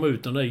och han kom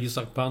ut, den där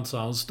Isak Pantzar,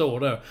 han står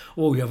där,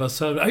 och jag var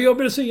så här, jag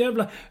blev så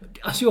jävla,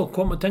 alltså jag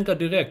kommer att tänka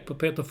direkt på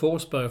Peter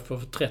Forsberg för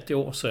 30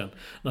 år sedan,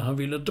 när han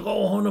ville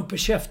dra honom på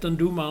käften,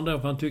 domaren där,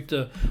 för han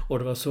tyckte, och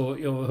det var så,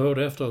 jag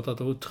hörde efteråt att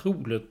det var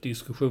otroligt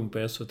diskussion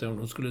på SVT om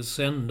de skulle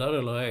sända det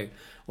eller ej.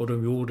 Och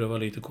de gjorde, det var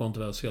lite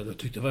kontroversiellt. Jag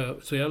tyckte det var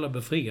så jävla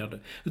befriande.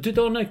 Jag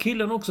tyckte den här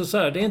killen också så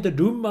här, det är inte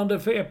dummande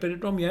feper, det är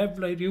de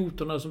jävla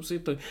idioterna som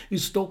sitter i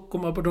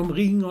Stockholm och de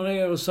ringer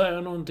ner och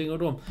säger någonting,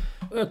 och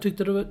jag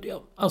tyckte det var,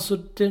 alltså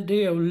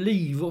det är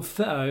liv och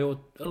färg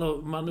och,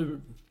 eller man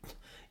nu,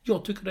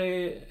 jag tycker det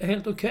är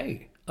helt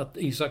okej att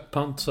Isak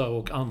Pantzar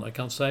och andra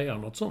kan säga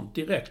något sånt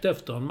direkt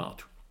efter en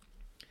match.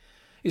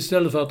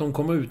 Istället för att de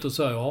kommer ut och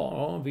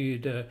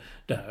säger,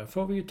 det här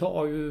får vi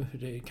ta ju,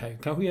 det kan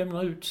kanske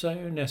jämna ut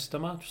sig, nästa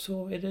match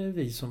så är det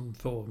vi som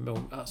får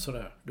många,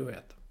 sådär, du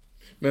vet.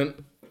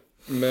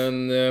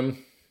 Men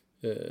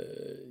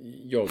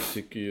jag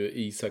tycker ju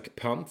Isak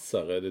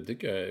Pantzare, det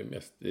tycker jag är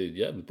ett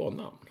jävligt bra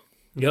namn.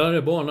 Ja, det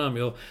är bra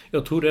namn.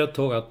 Jag trodde ett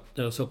tag att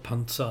alltså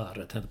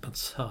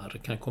Pantzare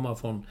kan komma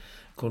från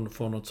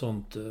något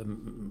sånt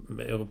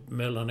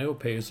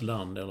mellaneuropeiskt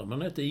land,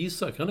 men inte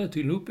Isak, han är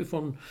tydligen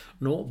uppifrån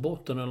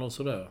Norrbotten eller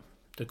sådär.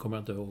 Det kommer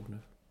jag inte ihåg nu.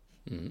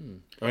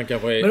 Han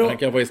kanske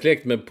är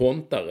släkt med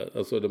pontare.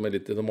 Alltså de har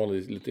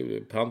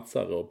lite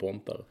pansare och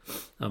pontare.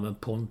 Ja, men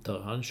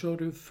pontare, han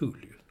körde ju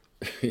full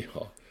ju.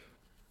 Ja.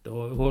 Då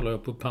håller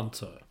jag på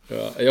pansare.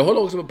 Ja, jag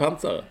håller också på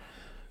pansare.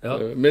 Ja.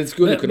 Men det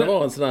skulle kunna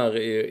vara en sån här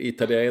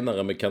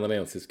italienare med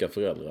kanadensiska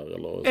föräldrar. Eller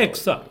så.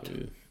 Exakt.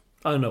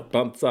 I know.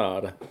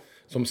 Pansare.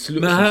 Som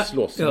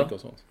slåss mycket och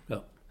sånt.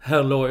 Ja.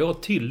 Här la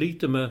jag till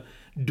lite med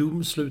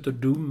domslut och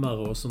domare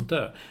och sånt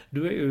där.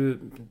 Du är ju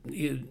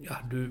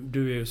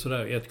du är ju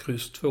sådär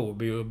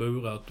 1-2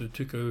 Bura, att du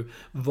tycker ju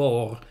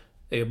VAR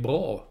är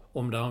bra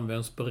om det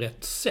används på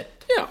rätt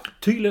sätt. Ja.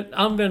 Tydligen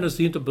användes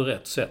det inte på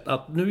rätt sätt.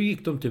 Att nu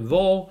gick de till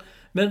VAR,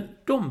 men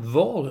de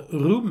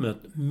VAR-rummet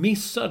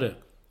missade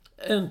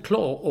en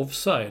klar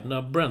offside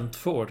när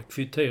Brentford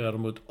kvitterade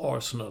mot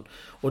Arsenal.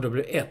 Och det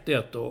blev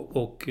 1-1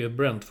 och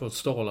Brentford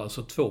stal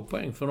alltså 2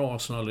 poäng från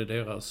Arsenal i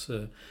deras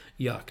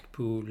jakt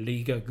på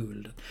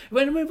ligaguldet.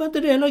 Men var inte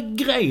det hela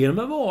grejen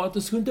med VAR? Att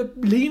det skulle inte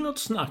bli något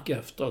snack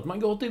efter. Att man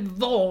går till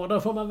VAR, där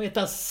får man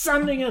veta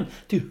sanningen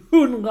till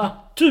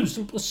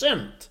 100,000%.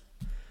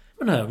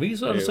 Men här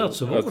visade det sig att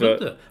så var det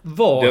inte.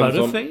 VAR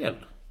hade fel.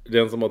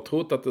 Den som har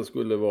trott att det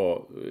skulle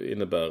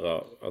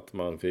innebära att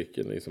man fick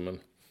en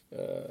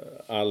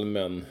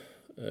allmän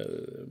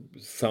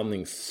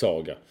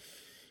sanningssaga,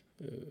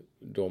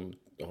 de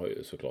har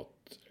ju såklart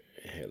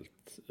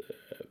helt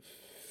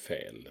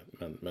fel.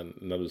 Men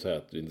när du säger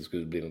att det inte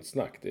skulle bli något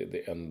snack,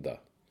 det enda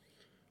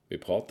vi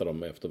pratade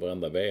om efter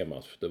varenda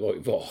VM-match, det var ju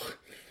VAR.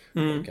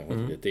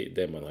 Kanske inte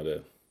det man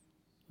hade,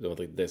 det var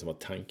inte det som var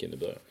tanken i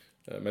början.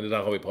 Men det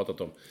där har vi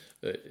pratat om.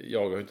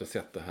 Jag har inte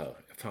sett det här.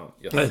 Fan,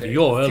 sitter du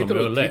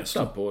och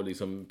tittar på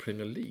liksom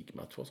Premier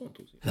League-match och sånt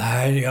också?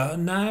 Nej, jag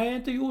har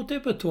inte gjort det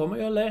på ett tag. Men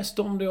jag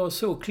läste om det och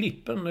såg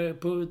klippen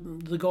på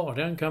The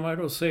Guardian. Kan man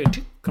då se,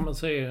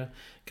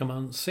 kan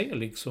man se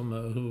liksom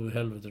hur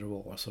helvete det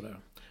var och sådär.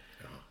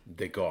 Ja,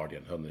 The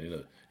Guardian, hörde ni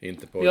nu?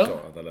 Inte på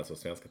att han läser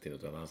svenska till,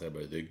 utan han säger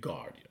bara The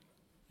Guardian.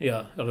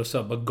 Ja, eller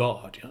så bara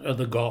Guardian.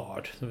 The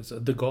Guard.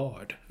 The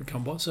Guard. Du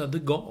kan bara säga The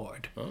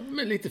Guard. Ja,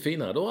 men lite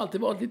finare. Du har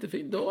alltid varit lite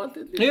fin. Då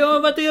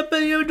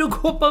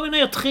hoppar vi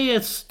ner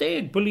 3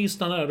 steg på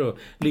listan här då.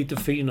 Lite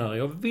finare.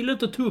 Jag ville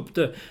inte ta upp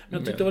det.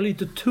 Jag tyckte det var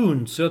lite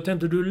tunt. Så jag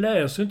tänkte, du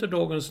läser inte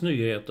Dagens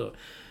Nyheter.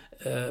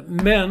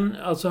 Men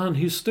alltså han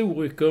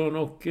historikern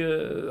och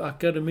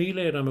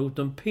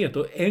akademiledamoten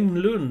Peter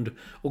Englund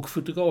och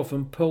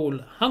fotografen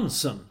Paul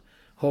Hansen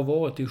har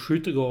varit i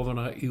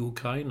skyttegravarna i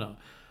Ukraina.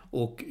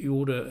 Och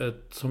gjorde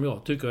som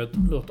jag tycker,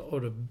 något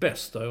av det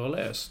bästa jag har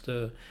läst.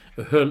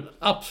 Jag höll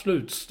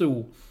absolut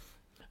stor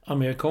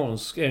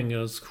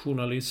amerikansk-engelsk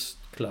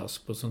journalistklass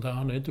på sånt här.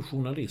 Han är inte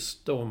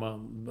journalist då,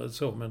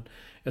 men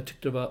jag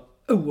tyckte det var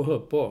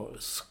oerhört bra.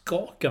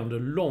 Skakande,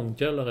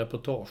 långt jävla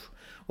reportage.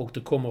 Och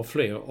det kommer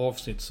fler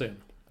avsnitt sen.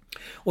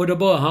 Och det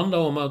bara handlar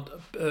om att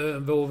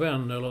vår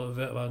vän,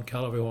 eller vad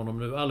kallar vi honom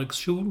nu, Alex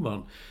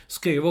Schulman,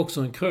 skrev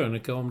också en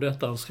krönika om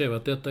detta. Han skrev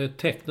att detta är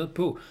tecknet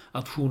på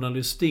att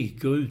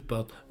journalistik går ut på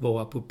att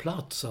vara på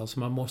plats. Alltså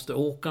man måste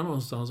åka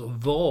någonstans och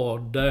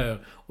vara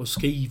där och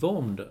skriva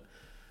om det.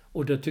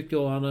 Och det tyckte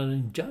jag han hade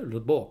en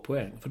jävligt bra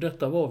poäng. För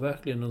detta var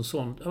verkligen en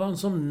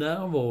sån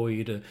närvaro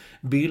i det.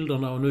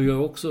 Bilderna, och nu gör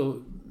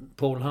också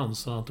Paul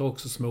Hansen, han tar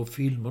också små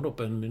filmer då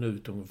på 1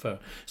 minut ungefär.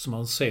 Som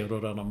man ser då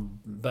där de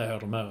bär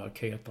de här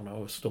raketerna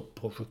och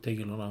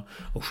stoppprojektilerna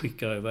och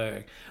skickar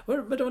iväg.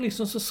 Men det var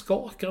liksom så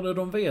skakande.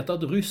 De vet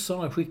att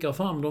ryssarna skickar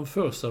fram de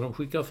första de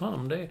skickar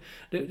fram.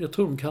 Jag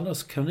tror de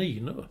kallas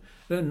kaniner.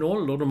 Det är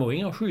nollor, de har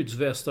inga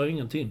skyddsvästar,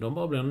 ingenting. De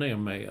bara blir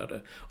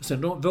nermejade. Och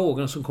sen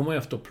vågen som kommer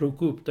efter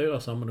plockar upp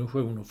deras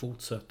ammunition och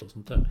fortsätter och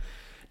sånt där.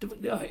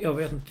 Jag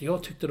vet inte,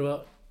 jag tyckte det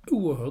var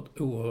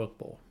oerhört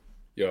bra.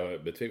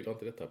 Jag betvivlar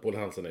inte detta. Paul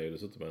Hansen är ju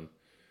dessutom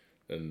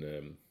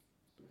en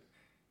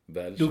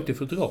välkänd, duktig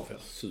fotograf. Ja.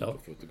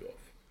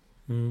 Superfotograf.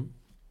 Mm.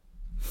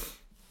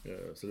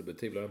 Så det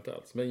betvivlar jag inte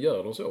alls. Men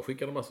gör de så?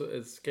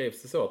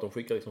 Skrevs det så att de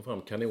skickar liksom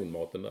fram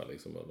kanonmaten där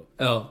liksom? Eller?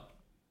 Ja.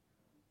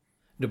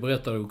 Det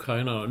berättade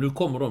ukrainarna. Nu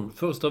kommer de.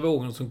 Första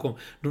vågen som kom.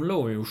 De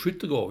låg ju i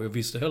skyttegrav. Jag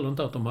visste heller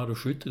inte att de hade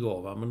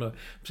skyttegravar. Men det,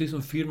 precis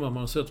som filmer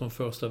man sett från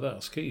första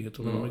världskriget.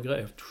 Och de hade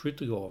grävt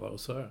skyttegravar och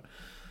så här.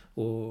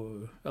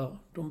 Och ja,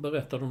 de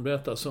berättade om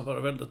detta. Så var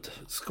det väldigt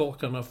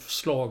skakande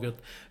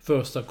förslaget.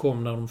 Första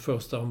kom när de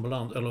första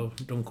ambulans, eller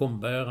de kom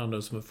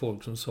bärande som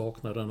folk som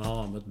saknade en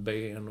arm, ett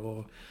ben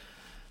och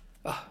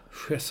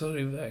skessade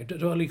iväg.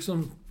 Det var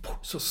liksom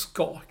så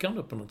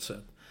skakande på något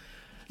sätt.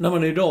 När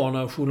man idag,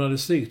 när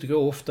journalistik, det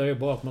går ofta är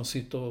bara att man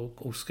sitter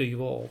och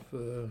skriver av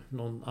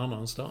någon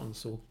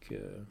annanstans och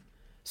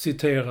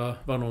citerar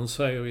vad någon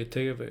säger i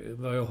tv.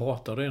 Vad jag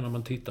hatar det är när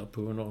man tittar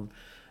på någon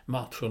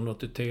match eller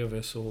något i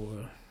tv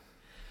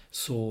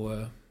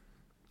så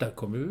där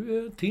kommer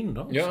ju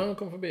Tinda också. Ja, han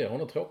kom förbi. Hon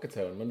har tråkigt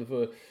här. Men du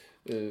får,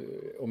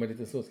 om en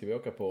liten stund ska vi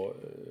åka på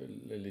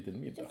en liten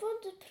middag. Du får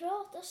inte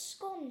prata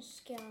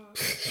skånska.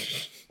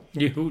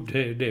 Jo,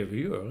 det är det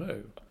vi gör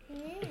här.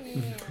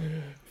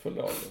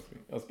 Förlåt.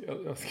 Jag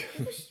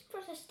ska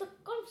prata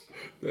stockholmska.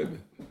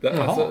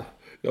 Alltså,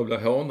 jag blir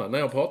hånad. När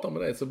jag pratar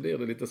med dig så blir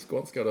det lite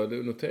skånska.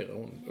 Det noterar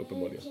hon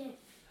uppenbarligen.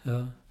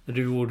 Ja.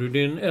 Du gjorde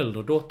din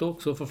äldre dotter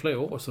också för flera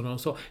år sedan.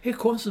 Och sa, det är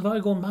konstigt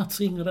varje gång Mats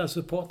ringer där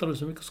så pratar du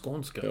så mycket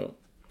skånska. Ja,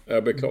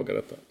 jag beklagar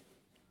detta.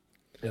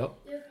 Ja.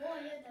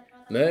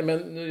 Nej, men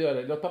nu gör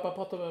jag det. Låt pappa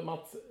prata med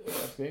Mats. Jag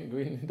ska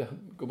gå in i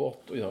den, gå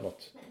bort och göra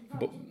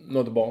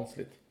något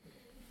barnsligt.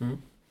 Mm.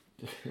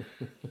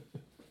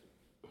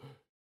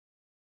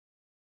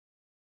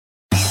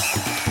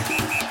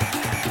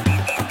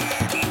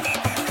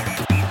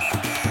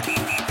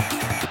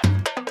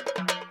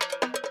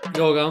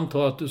 Jag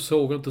antar att du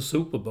såg inte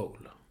Super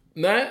Bowl.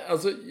 Nej,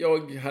 alltså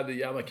jag hade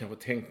gärna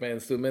kanske tänkt mig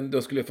en stund, men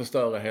då skulle jag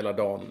förstöra hela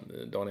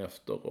dagen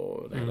efter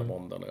och hela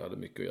måndagen. Jag hade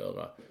mycket att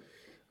göra.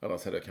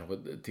 Annars hade jag kanske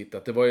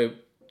tittat. Det var ju,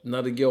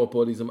 när det går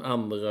på liksom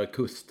andra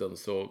kusten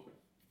så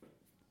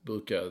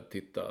brukar jag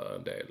titta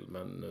en del.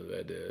 Men nu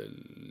är det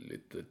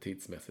lite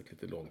tidsmässigt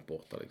lite långt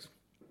borta liksom.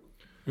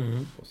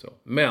 Och så.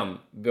 Men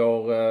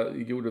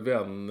vår gode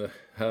vän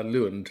herr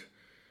Lund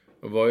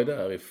var ju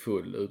där i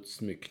full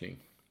utsmyckning.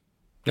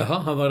 Jaha,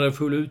 han var där i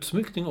full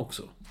utsmyckning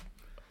också.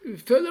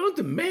 Följer du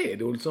inte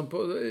med, Olsson,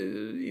 på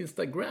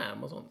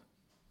Instagram och sånt?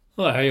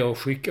 Nej, jag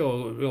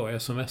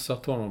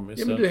smsat honom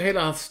istället. Ja, men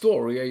hela hans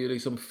story är ju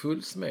liksom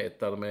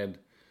fullsmetad med...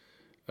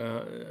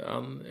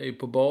 han är ju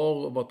på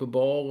varit på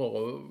barer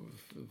och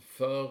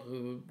för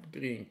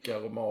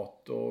drinkar och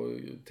mat och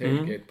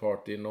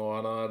tailgate-partyn och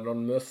han har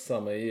någon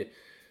mössa med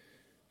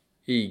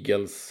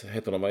Eagles,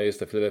 heter de, just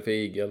det, Philadelphia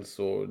Eagles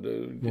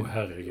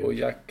och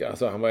jacka.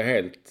 Alltså han var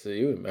helt...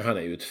 Jo, men han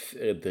är ju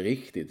ett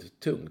riktigt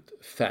tungt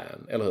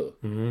fan, eller hur?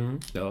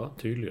 Ja,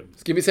 tydligen.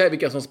 Ska vi säga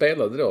vilka som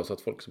spelade då, så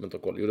att folk som inte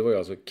har koll? Jo, det var ju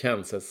alltså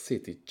Kansas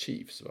City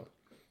Chiefs, va?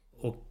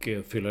 Och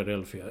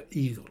Philadelphia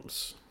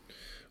Eagles.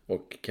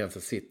 Och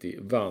Kansas City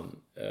vann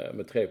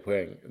med 3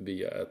 poäng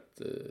via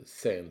ett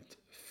sent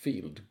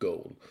field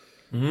goal.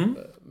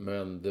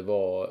 Men det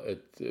var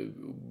ett...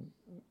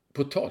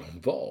 På tal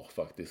om VAR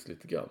faktiskt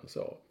lite grann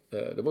så.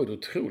 Det var ett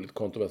otroligt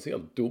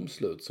kontroversiellt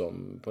domslut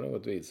som på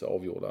något vis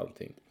avgjorde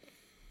allting.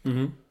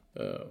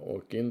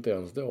 Och inte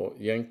ens då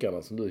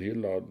jänkarna som du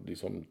hyllar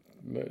liksom,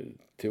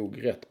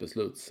 tog rätt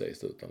beslut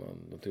sägs, utan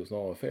de tog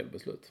snarare fel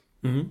beslut.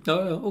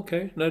 Ja,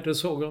 okej. Nej, det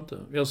såg jag inte.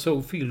 Jag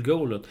såg field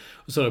goalet.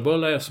 Och så hade jag bara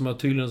läst om att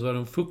tydligen så var det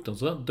en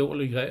fruktansvärt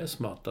dålig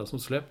gräsmatta som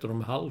släppte.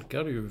 De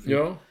halkade ju.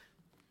 Ja.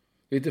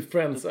 Lite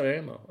Friends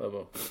Arena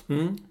över.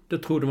 Det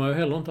trodde man ju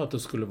heller inte att det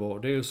skulle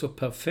vara. Det är ju så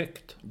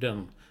perfekt,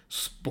 den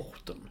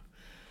sporten.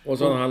 Och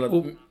så har det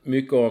handlat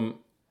mycket om...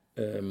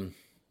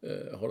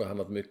 har det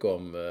handlat mycket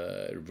om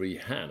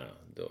Rihanna.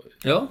 Då,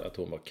 ja. Att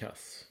hon var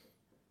kass.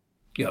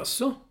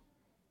 Jaså?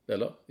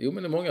 Eller? Jo,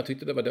 men många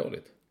tyckte det var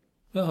dåligt.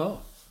 Jaha.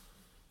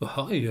 Jag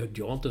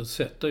har inte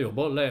sett det. Jag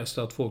bara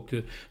läste att folk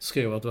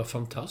skrev att det var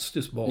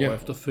fantastiskt bra. Ja.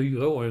 Efter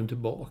 4 år är hon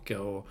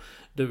tillbaka. Och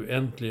du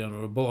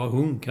äntligen. Och bara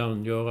hon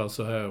kan göra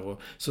så här.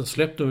 Och sen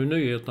släppte hon ju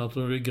nyheten att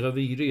hon är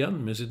gravid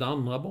igen med sitt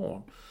andra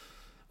barn.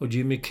 Och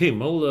Jimmy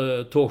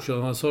Kimmel,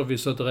 talkshow, han sa att vi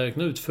satt och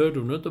räknade ut. Födde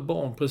hon inte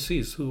barn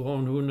precis? Hur har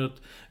hon hunnit?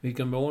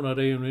 Vilka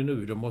månader är hon i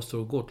nu? Det måste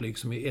ha gått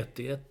liksom i 1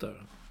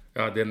 där.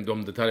 Ja,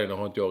 de detaljerna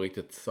har inte jag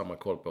riktigt samma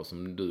koll på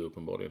som du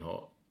uppenbarligen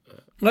har.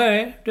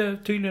 Nej, det är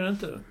tydligen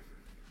inte.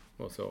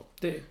 Och så.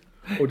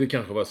 Och det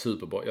kanske var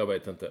superbra, jag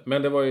vet inte.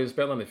 Men det var ju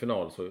spännande i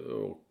final så,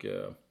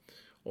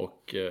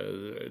 och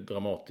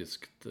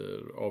dramatiskt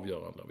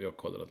avgörande. Jag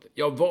kollade inte.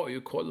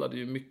 Jag kollade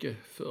ju mycket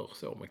förr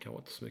så, men kanske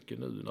inte så mycket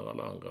nu när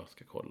alla andra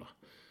ska kolla.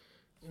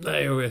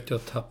 Nej, jag vet, jag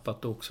har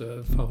tappat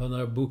också. Fan,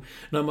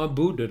 när man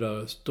bodde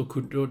där, då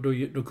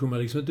kunde man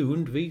liksom inte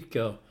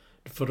undvika,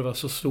 för det var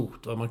så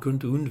stort, va? Man kunde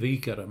inte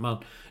undvika det.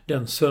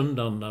 Den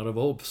söndagen när det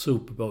var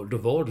Super Bowl, då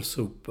var det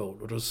Super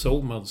Bowl och då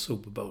såg man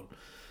Super Bowl.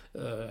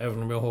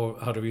 Även om jag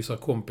hade vissa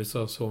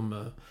kompisar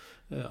som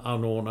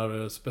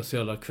anordnade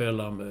speciella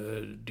kvällar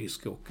med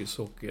discjockeys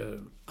och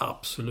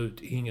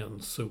absolut ingen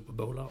Super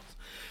Bowl alls.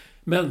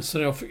 Men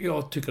sen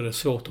jag tycker det är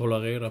svårt att hålla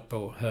reda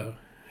på här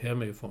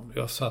hemifrån.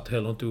 Jag satt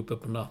heller inte uppe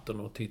på natten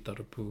och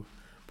tittade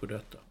på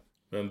detta.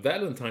 Men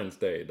Valentine's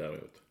Day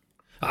däremot?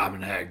 Ja,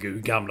 men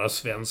herregud, gamla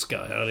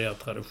svenska härliga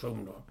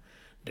traditioner.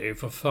 Det är ju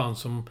för fan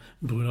som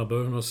bruna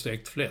bönor och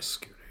stekt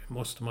fläsk. Det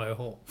måste man ju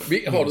ha.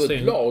 Har du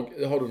ett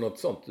lag, har du något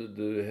sånt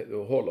du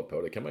håller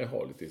på? Det kan man ju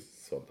ha lite i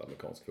sånt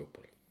amerikansk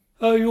fotboll.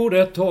 Jag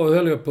gjorde ett tag,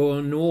 höll jag på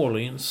New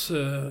Orleans.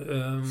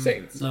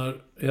 Saints?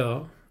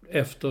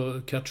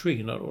 Efter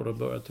Katrina då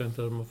började jag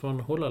tänka att man får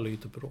hålla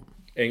lite på dem.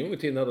 En gång i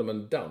tiden hade de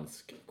en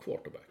dansk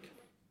quarterback.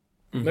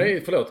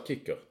 Nej, förlåt,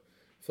 kicker.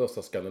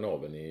 Första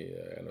skandinaven i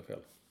NFL.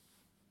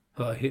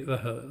 Vad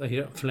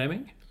heter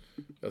Fleming?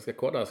 Jag ska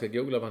kolla, jag ska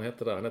googla vad han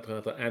heter där. Han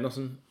heter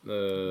Anderson.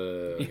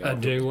 Ja,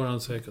 det gjorde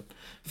han säkert.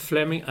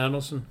 Fleming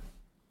Anderson.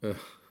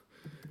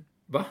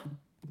 Va?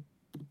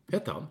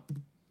 Hette han?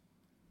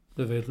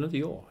 Det vet inte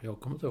jag. Jag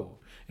kommer inte ihåg.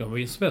 Jag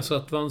minns mest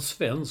att det var en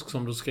svensk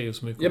som du skrev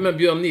så mycket om. Ja, men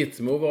Björn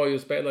Nitzmo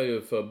spelar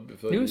ju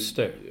för just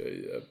det.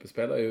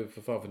 Spelar ju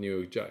för New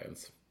York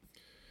Giants.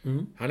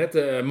 Han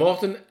hette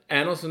Martin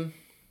Anderson.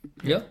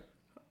 Ja.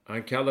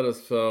 Han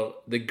kallades för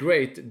The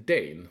Great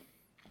Dane.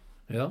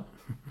 Ja.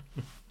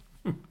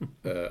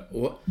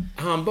 Och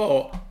han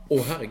var,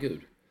 herregud,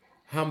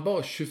 Han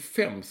var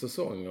 25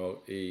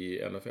 säsonger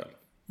i NFL.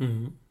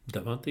 Det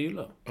var inte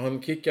illa.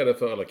 Han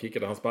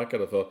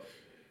sparkade för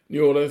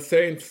New Orleans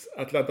Saints,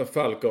 Atlanta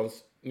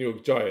Falcons, New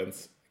York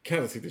Giants,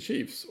 Kansas City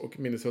Chiefs och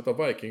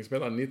Minnesota Vikings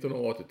mellan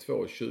 1982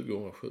 och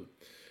 2007.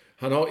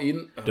 Han var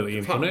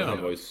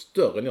ju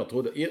större än jag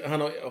trodde.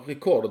 Han har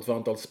rekordet för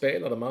antal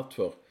spelade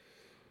matcher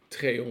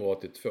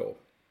 382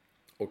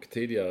 och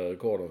tidigare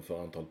rekorden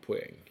för antal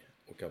poäng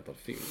och antal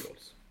field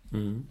goals.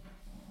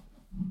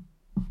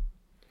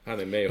 Han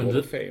är med i Hall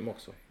of Fame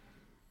också.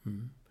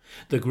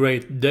 The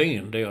Great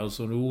Dane, det är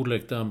alltså en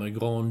ordlek där med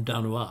Grand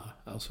Danois,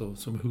 alltså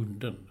som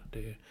hunden.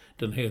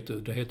 Det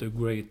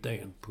heter Great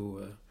Dane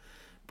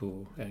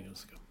på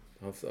engelska.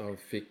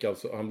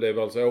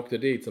 Han åkte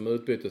dit som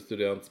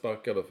utbytesstudent,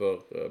 sparkade för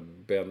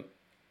Ben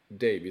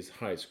Davis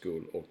High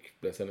School och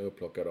blev sen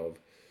upplockad av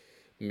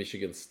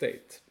Michigan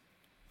State.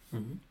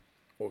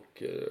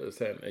 Och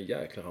sen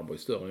jäklar, han var ju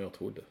större än jag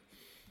trodde.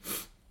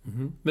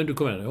 Men du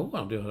kommer ihåg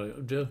han?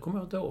 Det kommer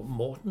jag inte ihåg.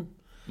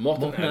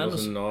 Martin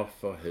Anderson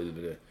för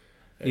huvudet.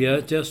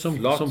 Ja, det som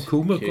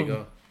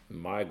komiker.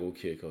 Michael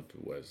Kicker.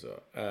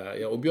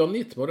 Och Björn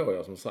Nittmo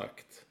då, som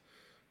sagt,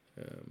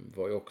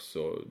 var ju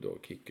också då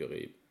kicker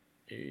i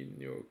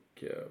New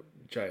York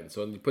Giants.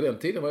 Så på den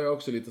tiden var jag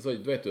också lite så,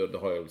 vet du, det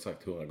har jag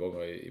sagt 100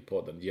 gånger i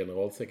podden,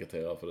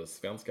 generalsekreterare för det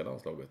svenska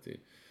landslaget i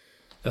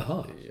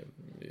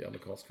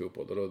amerikansk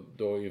fotboll. Och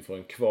då inför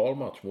en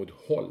kvalmatch mot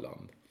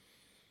Holland,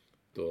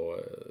 då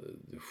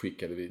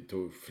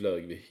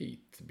flög vi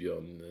hit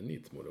Björn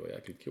Nittmo. Det var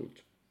jäkligt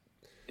coolt.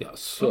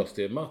 Först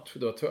i match,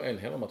 det var en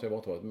hemmamatch jag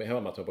borta med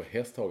hemmamatchen på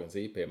Hästhagens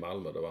IP i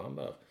Malmö, då var han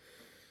där.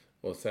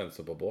 Och sen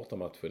så på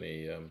bortamatchen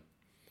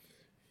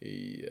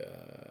i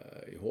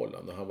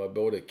Holland, och han var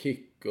både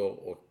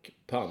kicker och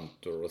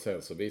punter, och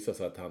sen så visade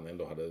sig att han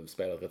ändå hade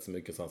spelat rätt så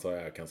mycket, så han sa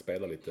jag kan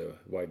spela lite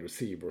wide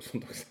receiver och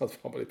sånt också.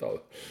 Han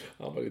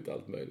var lite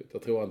allt möjligt.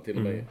 Jag tror han till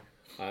och med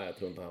jag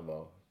tror inte han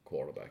var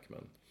quarterback,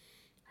 men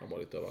han var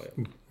lite överallt.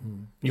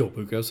 Jag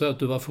brukar säga att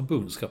du var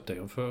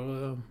förbundskapten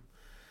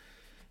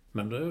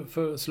men det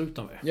får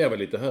sluta med. Jag var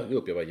lite högre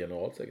upp, jag var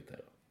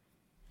generalsekreterare.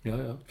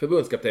 Ja.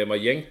 Förbundskapten var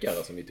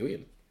jänkare som vi tog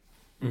in.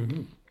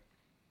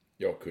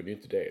 Jag kunde ju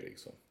inte det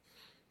liksom.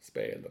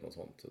 Spelen och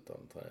sånt,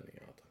 utan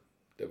träningar.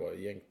 Det var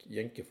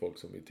jänkefolk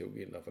som vi tog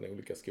in där från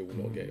olika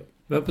skolor och grejer.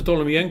 Men på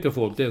tal om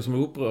jänkefolk, det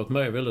som upprört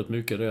mig väldigt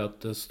mycket är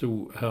att det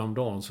stod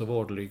häromdagen, så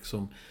var det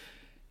liksom,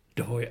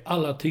 det har ju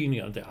alla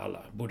tidningar, inte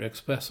alla, både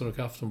Expressen och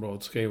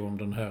Aftonbladet skrev om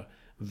den här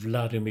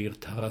Vladimir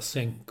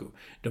Tarasenko.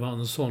 Det var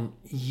en sån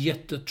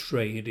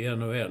jättetrade i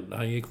NHL.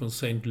 Han gick från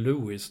St.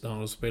 Louis, där han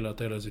har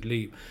spelat hela sitt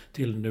liv,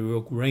 till New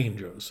York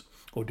Rangers.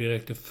 Och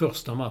direkt i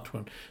första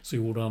matchen så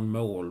gjorde han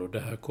mål, och det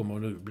här kommer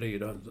nu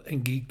bli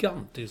en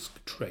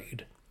gigantisk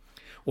trade.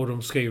 Och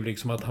de skrev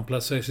liksom att han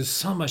placeras i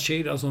samma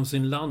kedja som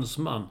sin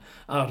landsman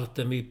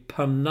Artemi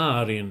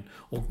Panarin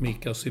och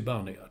Mika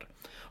Zibanejad.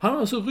 Han är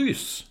alltså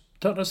ryss,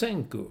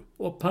 Tarasenko,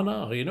 och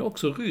Panarin är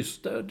också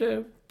ryss.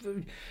 Det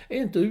är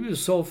inte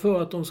USA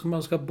för att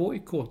man ska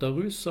bojkotta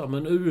ryssar,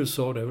 men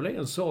USA, det är väl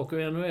en sak, och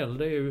NHL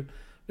det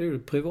är ju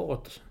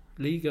privat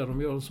liga,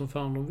 de gör som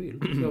fan de vill.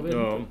 Jag vet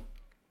inte.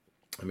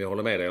 Men jag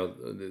håller med dig.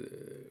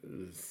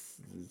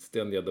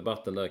 Ständiga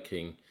debatten där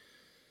kring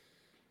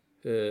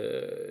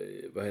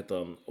vad heter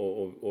han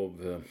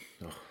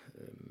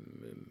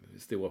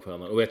stora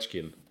stjärnan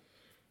Ovechkin,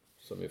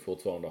 som ju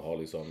fortfarande har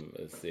liksom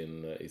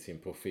i sin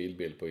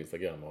profilbild på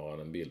Instagram har han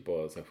en bild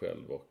på sig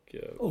själv och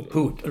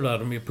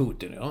Vladimir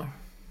Putin, ja.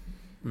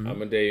 Ja,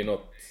 men det är ju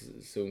något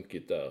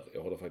sunkigt där.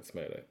 Jag håller faktiskt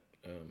med dig.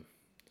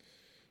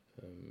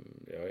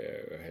 Jag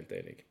är helt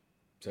enig.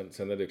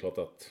 Sen är det klart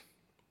att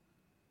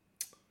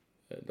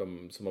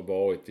de som har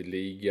varit i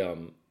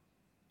ligan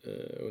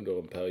under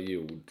en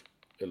period,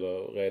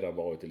 eller redan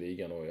varit i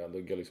ligan, och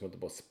det går liksom inte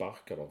bara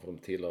sparka dem för de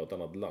tillhör ett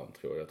annat land,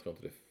 tror jag. Jag tror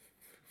inte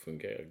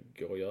det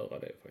går att göra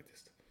det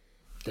faktiskt.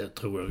 Det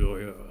tror jag går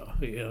att göra.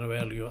 I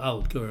NHL går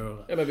allt går att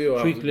göra. Ja, men vi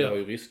har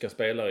ju ryska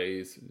spelare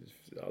i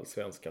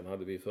Allsvenskan,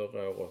 hade vi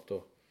förra året,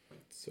 och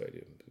så är det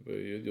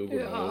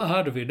ju.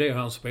 Hade vi det,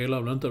 han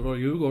spelade väl inte, det var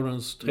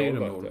Djurgårdens tredje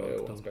mål.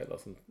 Han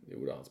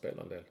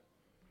spelade en del.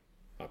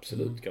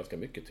 Absolut, ganska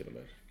mycket till och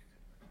med.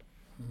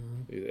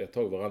 Ett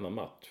tag varannan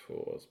match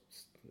och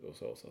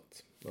så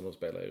att när de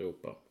spelar i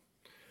Europa.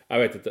 Jag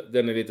vet inte,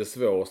 den är lite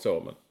svår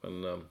så,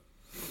 men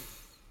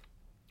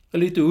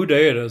lite udda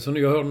är det. Så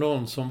jag hörde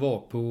någon som var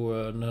på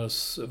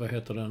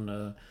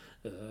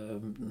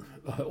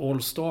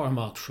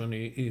All-Star-matchen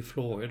i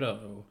Florida,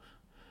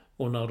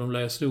 och när de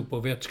läste upp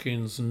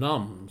Ovechkins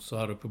namn så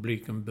hade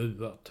publiken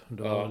buat.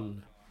 Det var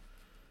väl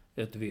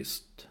ett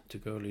visst,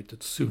 tycker jag,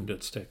 litet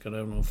sundhetstecken,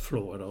 även om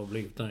Florida har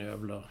blivit en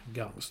jävla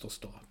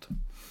gangsterstat.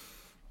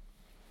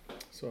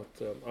 Så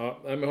att,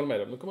 men jag håller med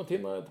dig. Nu kommer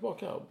Tina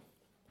tillbaka här.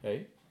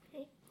 Hej.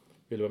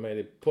 Vill du vara med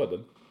i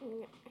podden?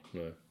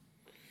 Nej.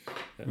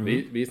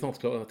 Vi är snart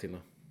klara här, Tina.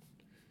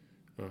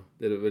 Ja,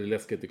 det är väl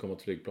läskigt att det kommer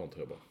ett flygplan,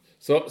 tror jag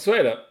bara. Så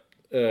är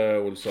det,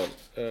 Olsson.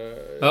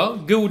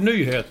 God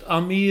nyhet.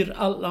 Amir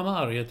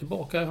Al-Amari är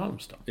tillbaka i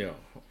Halmstad. Ja.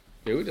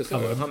 Jo, det ska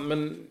han.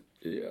 Men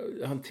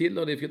Han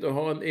tillhörde IFK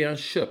Göteborg. Är han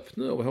köpt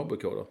nu av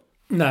HBK då?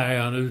 Nej,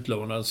 han är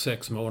utlånad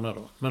 6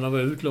 månader. Men han var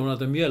utlånad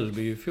till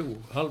Mjällby i fjol,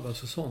 halva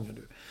säsongen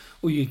nu.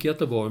 Och gick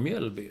Göteborg i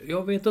Mjällby.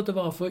 Jag vet inte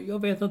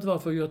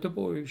varför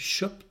Göteborg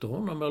köpte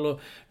honom. Eller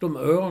de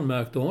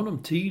öronmärkte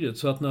honom tidigt.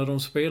 Så att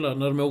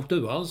när de åkte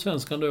ur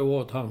Allsvenskan då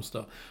åt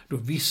Halmstad. Då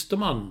visste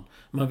man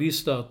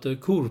visste att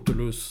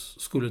Kurtulus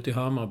skulle till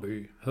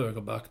Hammarby,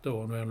 högerback då,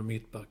 och nu är han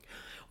mittback.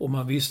 Och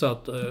man visste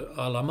att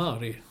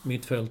Alamari,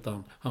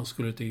 mittfältaren, han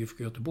skulle till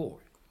IFK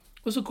Göteborg.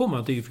 Och så kom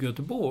han till IFK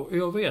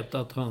Göteborg och jag vet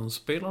att han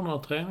spelar några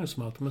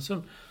träningsmatcher, men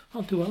sen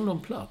han tog aldrig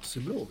någon plats i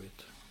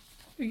Blåvitt.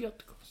 Det är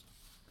jättekonstigt.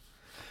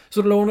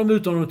 Så då lånade de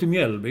ut honom till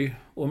Mjällby,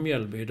 och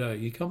Mjällby, där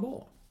gick han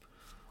bra.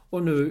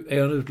 Och nu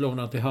är han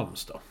utlånad till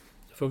Halmstad.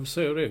 Får vi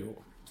se hur det går.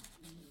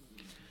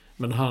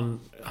 Men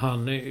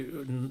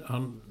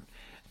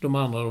de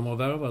andra de har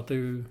värvat är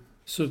ju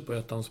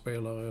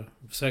superettan-spelare.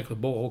 Säkert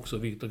bra också,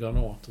 Victor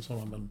Granat och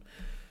sådana, men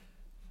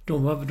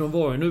de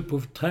var ju nu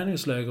på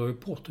träningsläger i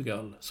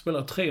Portugal.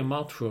 Spelade 3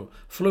 matcher.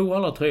 Förlorade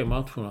alla 3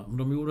 matcherna. Men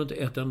de gjorde inte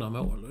ett enda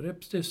mål. Det är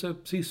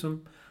precis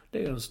som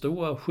det är den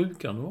stora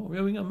sjukan. De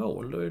gör inga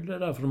mål. Det är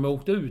därför de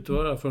åkte ut.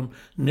 Och därför de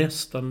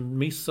nästan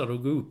missade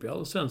att gå upp i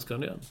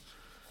Allsvenskan igen.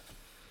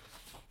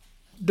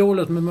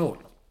 Dåligt med mål.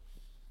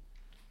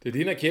 Det är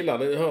dina killar.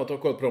 Det har jag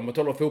tagit koll på dem. Om man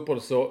talar om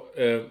fotboll så...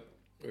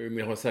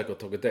 jag har säkert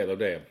tagit del av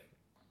det.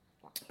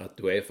 Att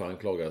UEFA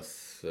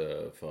anklagas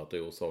för att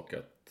det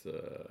orsakat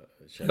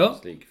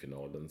Champions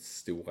League-finalens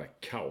stora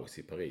kaos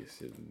i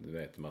Paris. Du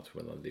vet, matchen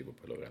mellan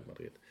Liverpool och Real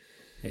Madrid.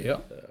 Ja.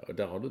 Och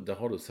där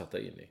har du satt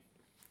dig in i.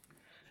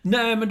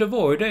 Nej, men det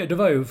var ju det. Det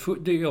var ju,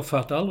 jag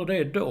fattade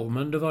aldrig det då,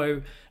 men det var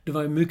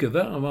ju mycket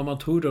värre än vad man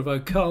trodde. Det var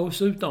ju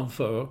kaos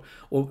utanför.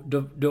 Och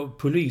då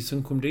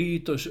polisen kom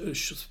dit och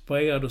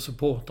sprayade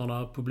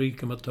supportarna,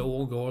 publiken med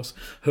tårgas,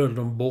 höll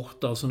dem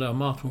borta. Så där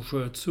matchen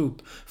sköts upp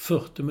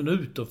 40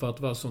 minuter för att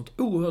det var sånt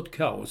oerhört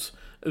kaos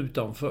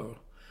utanför.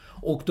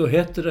 Och då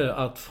hette det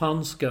att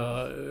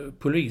franska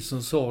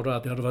polisen sa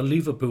att det var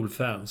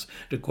Liverpool-fans.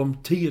 Det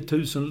kom 10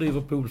 000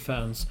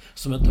 Liverpool-fans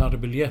som inte hade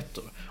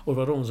biljetter. Och det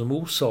var de som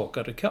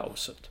orsakade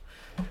kaoset.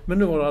 Men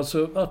nu har det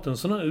alltså varit en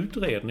sån här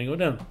utredning och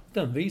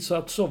den visar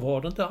att så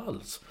var det inte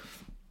alls.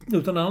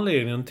 Utan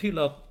anledningen till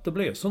att det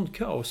blev sånt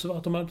kaos var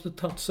att de hade inte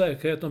tagit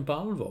säkerheten på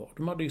allvar.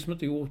 De hade liksom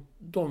inte gjort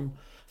de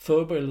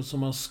förberedelser som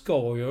man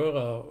ska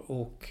göra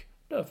och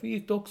därför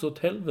gick det också åt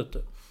helvete.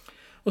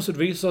 Och så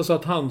visade sig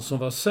att han som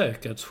var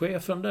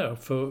säkerhetschefen där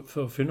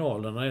för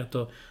finalerna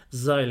heter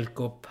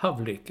Zeljko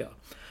Pavlika.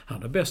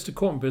 Han är bästa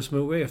kompis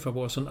med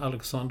UEFA-bossen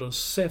Alexander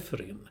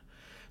Seferin.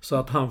 Så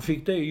att han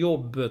fick det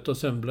jobbet och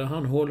sen blev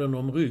han hållen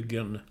om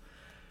ryggen.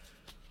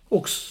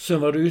 Och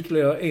sen var det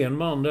ytterligare en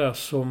man där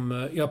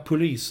som,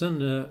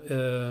 polisen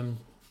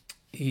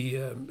i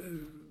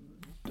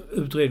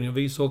utredningen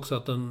visade också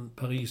att den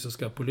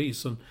parisiska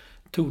polisen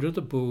tog det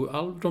inte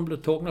på de blev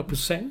tagna på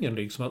sängen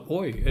liksom att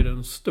oj, är det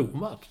en stor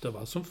match? Det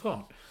var som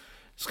fan.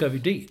 Ska vi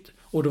dit?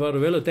 Och då var det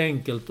väldigt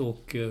enkelt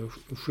att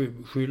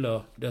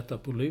skylla detta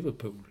på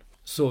Liverpool.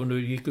 Så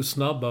nu gick det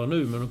snabbare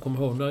nu, men de kommer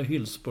ihåg den här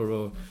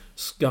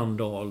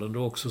Hillsborough-skandalen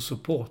då också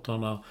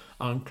supportrarna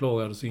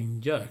anklagade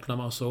sin jäkla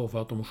massa år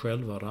för att de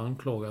själva hade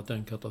anklagat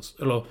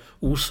eller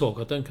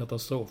orsakat den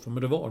katastrofen.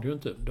 Men det var det ju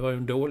inte. Det var ju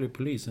en dålig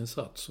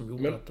polisinsats som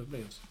gjorde att det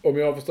blev så. Om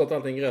jag har förstått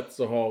allting rätt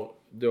så har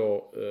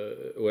då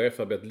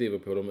UEFA bett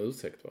Liverpool om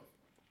ursäkt, va?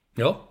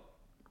 Ja.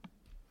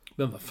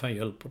 Men vad fan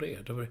hjälper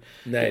det?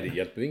 Nej, det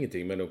hjälper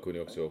ingenting, men de kunde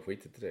ju också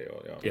skitit i det.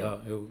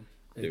 Jo.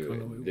 Det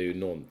är ju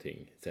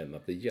någonting sen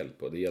att det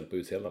hjälper. Det hjälper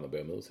ju sällan att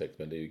be om ursäkt,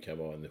 men det kan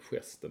vara en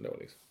gest ändå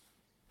liksom.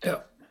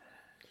 Ja.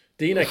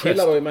 Dina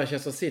killar var i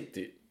Manchester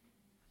City.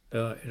 Ja,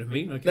 är det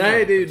mina killar?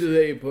 Nej, du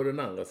är ju på den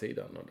andra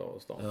sidan av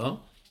stan.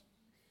 Ja.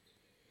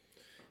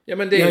 Ja,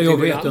 men det är jag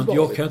vet inte.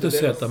 Jag kan inte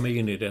sätta mig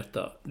in i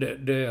detta.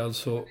 Det är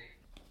alltså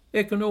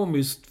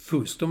ekonomiskt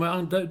fusk. Det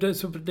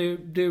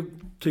är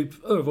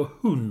typ över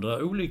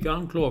 100 olika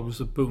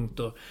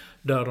anklagelsepunkter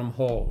där de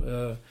har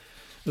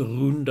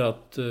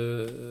rundat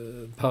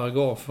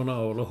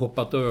paragraferna eller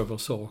hoppat över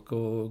saker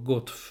och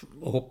gått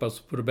och hoppats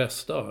på det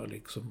bästa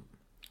liksom.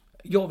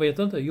 Jag vet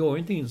inte, jag är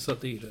inte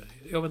insatt i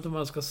det. Jag vet inte vad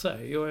man ska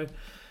säga. Jag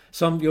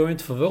är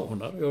inte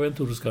förvånad. Jag vet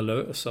inte hur det ska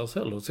lösas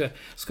heller.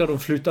 Ska de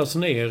flyttas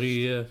ner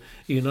i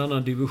en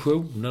annan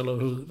division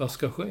eller vad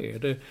ska ske?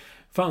 Det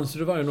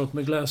var ju något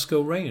med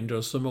Glasgow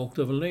Rangers som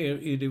åkte väl ner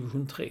i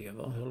division 3,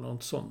 va? Eller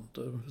något sånt.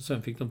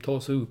 Sen fick de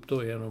ta sig upp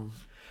då genom...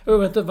 Jag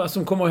vet inte vad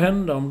som kommer att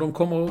hända, om de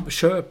kommer att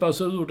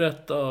köpas ur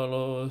detta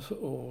eller,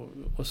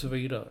 och så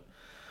vidare.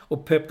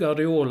 Och Pep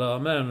Guardiola,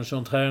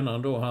 managern,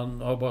 tränaren då,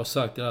 han har bara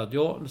sagt att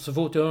så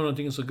fort jag hör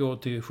någonting så går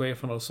till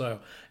cheferna och säger,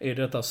 är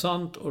detta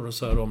sant? Och då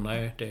säger de,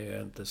 nej, det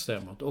är inte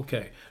stämmande.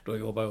 Okej, då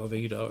jobbar jag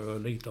vidare och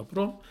jag litar på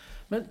dem.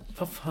 Men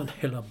vad fan,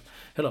 hela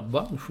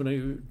branschen är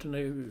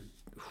ju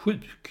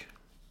sjuk.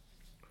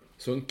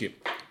 Sunkig.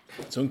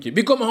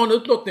 Vi kommer ha en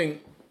utlottning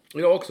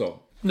idag också.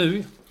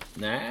 Nu?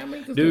 Nej, men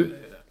inte du.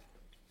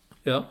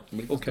 Ja,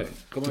 okej.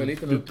 Kommer en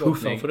liten du utlottning.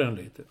 puffar för den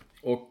lite.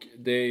 Och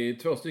det är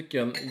 2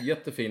 stycken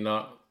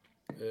jättefina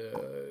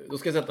Då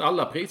ska jag säga att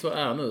alla priser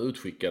är nu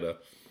utskickade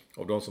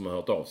av de som har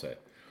hört av sig.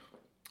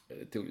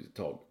 Det tog lite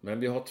tag. Men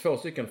vi har 2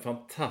 stycken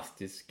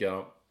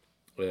fantastiska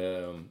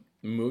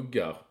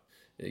muggar.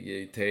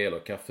 Te eller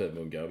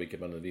kaffemuggar, vilket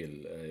man nu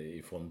vill,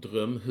 ifrån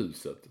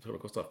Drömhuset. Jag tror det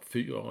kostar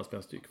 400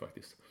 spänn styck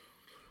faktiskt.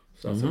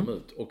 Så här ser de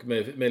ut. Och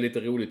med lite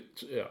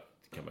roligt,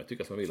 kan man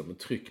tycka som man vill om, en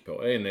tryck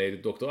på. En är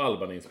Dr.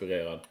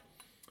 Alban-inspirerad.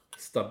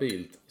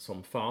 Stabilt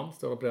som fan,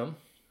 står det på den.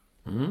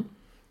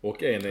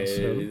 Och en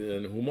är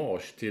en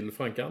hommage till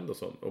Frank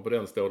Andersson. Och på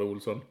den står det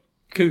Olsson.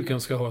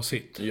 Kuken ska ha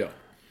sitt. Ja.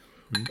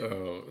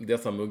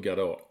 Dessa muggar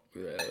då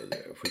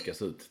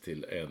skickas ut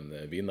till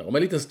en vinnare. Om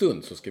en liten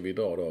stund så ska vi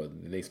dra då,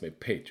 ni som är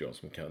Patreon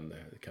som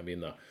kan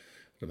vinna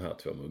de här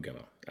 2 muggarna.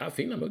 Ja,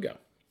 fina muggar.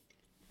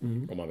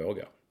 Om man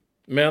vågar.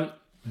 Men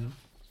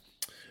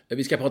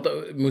vi ska prata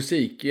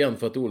musik igen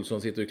för att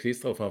Olsson sitter och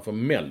klistrar framför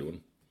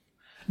Mellon.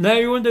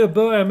 Nej, jag inte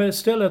börja med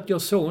istället.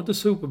 Jag såg inte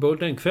Super Bowl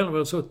den kvällen.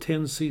 Jag såg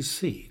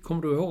 10cc.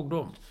 Kommer du ihåg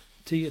dem?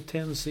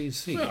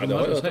 10cc.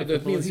 Ja,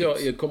 det minns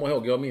jag kommer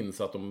ihåg. Jag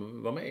minns att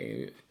de var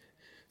med.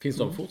 Finns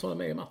de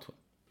fortfarande med i matchen?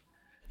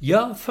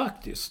 Ja,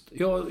 faktiskt.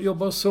 Jag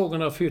bara såg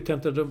den här för jag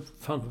tänkte det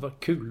var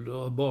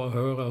kul att bara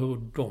höra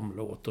hur de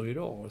låter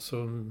idag. Så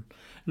en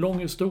lång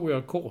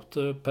historia kort.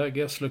 Per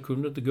Gessle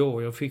kunde inte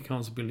gå. Jag fick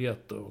hans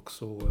biljetter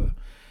också.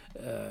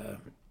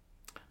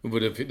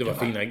 Det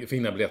var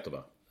fina biljetter,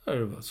 va? Ja,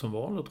 det var som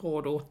vanligt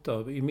rad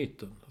 8 i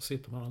mitten. Där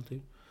sitter man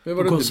alltid. Men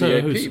var det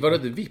inte VIP? Var det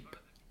inte VIP?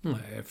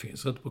 Nej, det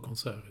finns inte på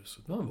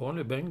Konserthuset. Det var en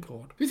vanlig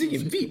bänkrad. Finns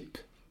ingen VIP?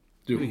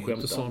 Du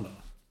skämtar. Sådana.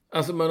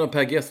 Alltså man har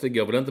Per Gessle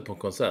går väl inte på en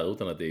konsert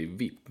utan att det är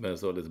VIP med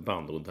så ett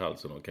band runt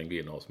halsen och kan gå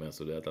in och ha som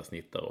helst och äta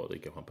snittar och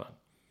dricka champagne.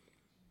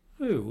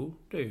 Jo,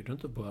 det är ju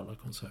inte på alla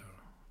konserter.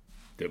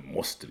 Det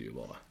måste det ju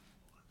vara.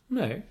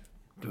 Nej,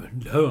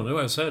 du hör ni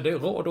vad jag säger. Det är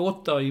rad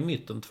 8 i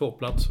mitten, 2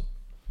 platser.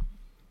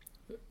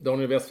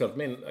 Daniel Westfeldt,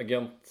 min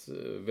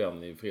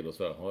agentvän i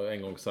Fridrottsvärlden, har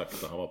en gång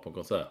sagt när han var på en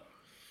konsert.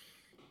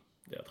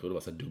 Jag tror det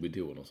var så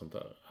Doobidoo och sånt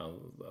där.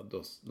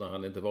 När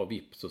han inte var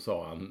VIP så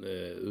sa han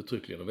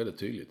uttryckligen och väldigt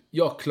tydligt: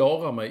 jag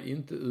klarar mig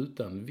inte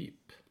utan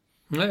VIP.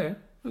 Nej,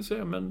 det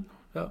säger men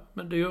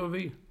det gör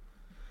vi.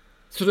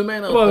 Så du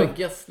menar att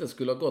Gessle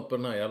skulle ha gått på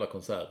den här jävla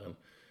konserten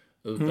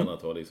utan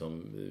att ha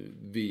liksom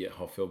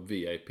få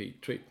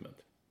VIP-treatment?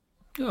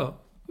 Ja,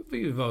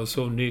 vi var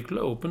så Nick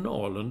Lowe på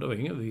Nalen. Det var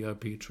ingen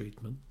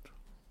VIP-treatment.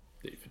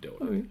 Det är för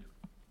dåligt.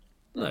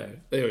 Nej.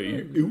 Jag är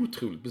ju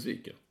otroligt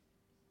besviken.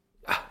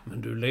 Ja,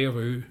 men du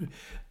lever ju...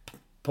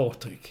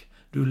 Patrik,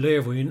 du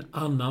lever i en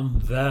annan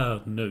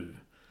värld nu.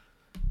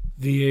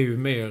 Vi är ju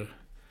mer...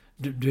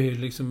 Du är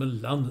liksom en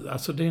land...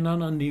 Alltså det är en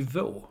annan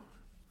nivå.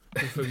 Du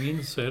får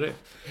inse det.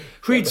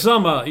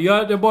 Skitsamma.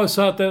 Ja, det är bara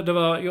så att det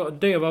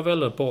var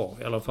väldigt bra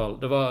i alla fall.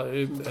 Det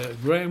var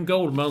Graham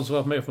Goldman som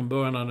var med från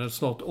början. Han är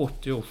snart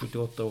 80 år,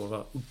 78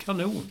 år.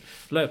 Kanon.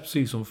 Lät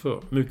precis som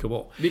förr. Mycket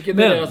bra. Vilken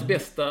är deras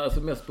bästa,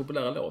 alltså mest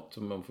populära låt?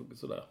 Som man får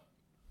sådär.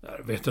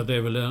 Jag vet att det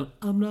är väl en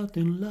I'm not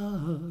in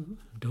love,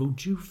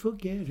 don't you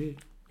forget it.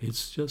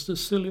 It's just a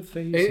silly face.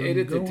 Är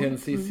det till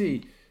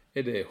 10cc?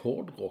 Är det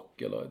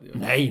hårdrock eller?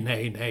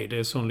 Nej. Det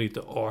är sån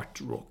lite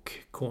art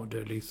rock. Det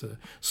är lite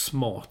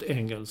smart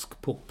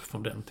engelsk pop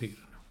från den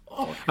tiden.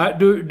 Nej,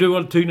 du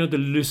har tydligen inte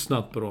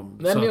lyssnat på dem.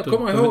 Nej, men jag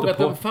kommer ihåg att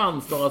det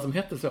fanns några som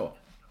hette så.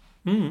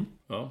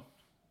 Ja.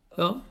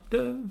 Ja,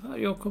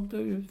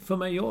 för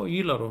mig, jag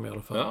gillar dem i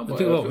alla fall.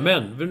 Ja,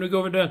 men, nu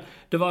går vi den.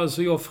 Det var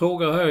alltså, jag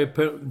frågar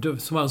här,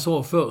 som han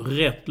sa för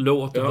rätt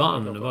låt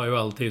vann. Det var ju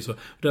alltid så.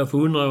 Därför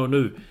undrar jag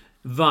nu,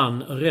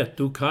 vann rätt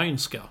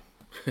ukrainska?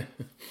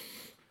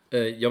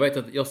 Jag vet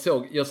att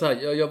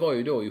jag var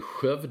ju då i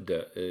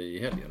Skövde i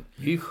helgen.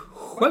 I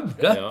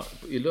Skövde? Ja,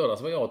 i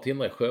lördags var jag och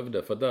Tindra i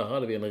Skövde, för där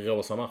hade vi en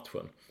rosa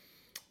matchen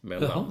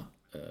mellan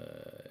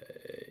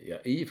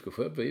IFK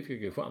Skövde och IFK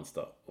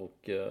Kristianstad. Och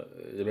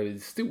det blev en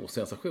stor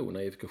sensation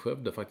när IFK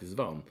Skövde faktiskt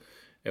vann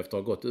efter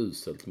att ha gått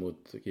uselt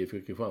mot IFK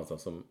Kristianstad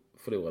som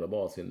förlorade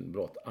bara sin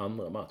blott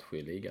andra match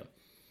i ligan.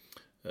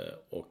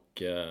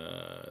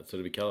 Så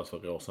det vi kallas för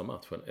rosa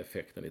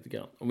matchen-effekten lite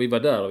grann. Och vi var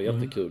där och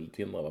jättekul.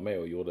 Tindra var med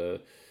och gjorde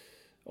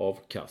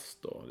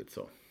avkast och lite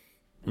så.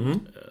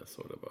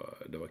 Så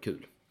det var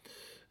kul.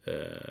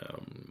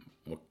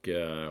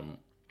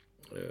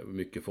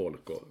 Mycket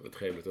folk och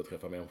trevligt att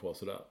träffa människor och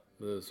sådär.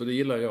 Så det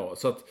gillar jag.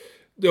 Så att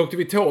då åkte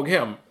vi tåg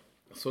hem.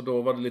 Så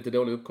då var det lite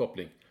dålig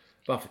uppkoppling.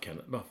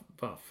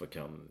 Varför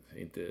kan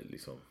inte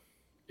liksom...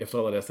 Efter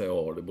alla dessa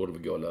år, det borde vi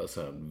gå och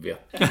lösa en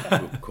vettig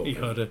uppkoppling.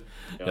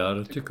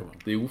 det tycker man.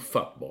 Det är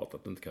ofattbart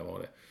att det inte kan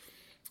vara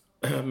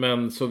det.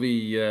 Men så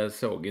vi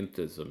såg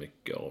inte så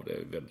mycket av det,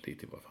 väldigt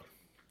lite i alla fall.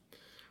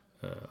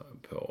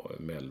 På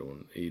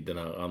Mellon i den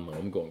här andra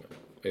omgången.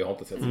 Jag har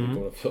inte sett så mycket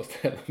av den första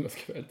heller, om jag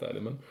ska vara helt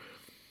ärlig.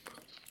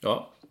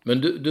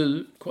 Men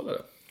du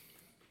kollade?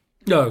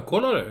 Ja, jag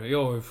kollade.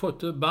 Jag har ju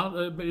fått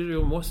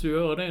jag måste ju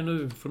göra det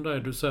nu från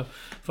dig. Du säger,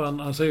 för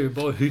han säger ju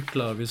bara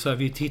hycklar. Vi säger,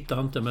 vi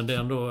tittar inte, men det är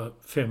ändå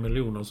 5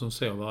 miljoner som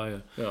ser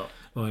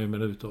varje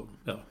minut. Och,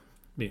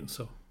 minst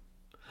så.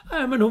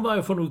 Nej, men hon var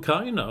ju från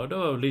Ukraina och det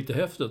var lite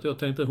häftigt. Jag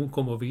tänkte att hon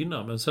kommer att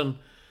vinna. Men sen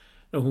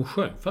Hon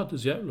sjöng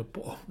faktiskt jävligt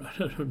bra.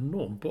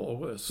 Någon bra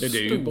röst. Det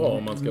är ju bra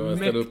om man ska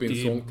ställa upp i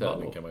en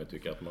sångtävling, bra. kan man ju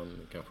tycka att man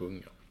kan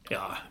sjunga.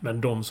 Ja,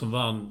 men de som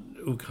vann,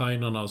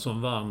 ukrainarna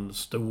som vann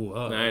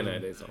stora... Nej,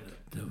 det är sant.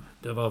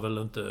 Det var väl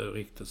inte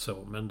riktigt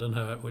så. Men den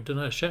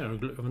här tjejen,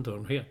 jag vet inte vad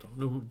hon heter.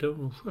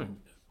 Hon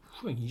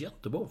sjöng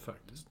jättebra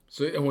faktiskt.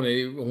 Så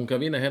hon kan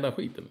vinna hela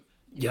skiten?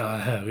 Ja,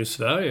 här i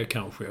Sverige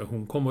kanske.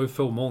 Hon kommer ju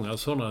få många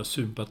sådana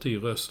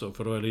sympatiröster.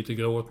 För då är lite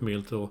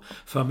gråtmilt och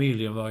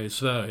familjen var i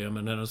Sverige.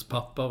 Men hennes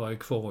pappa var ju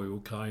kvar i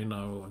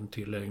Ukraina och en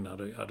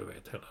tillägnade, ja du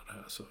vet hela det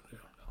här.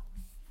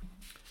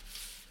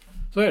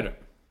 Så är det.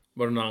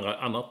 Var det något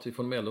annat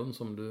ifrån Mellon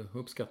som du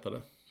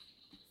uppskattade?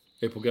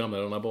 Är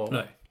programledarna bra?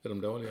 Nej. Är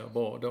de dåliga?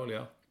 Bra,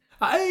 dåliga?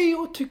 Nej,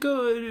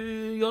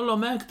 jag la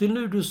märke till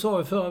nu, du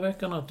sa i förra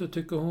veckan att du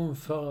tycker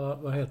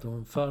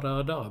Farah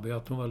Adabi,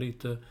 att hon var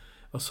lite,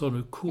 vad sa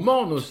du, kort?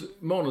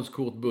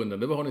 Manuskortbunden,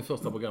 det var hon i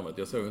första programmet,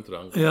 jag såg inte det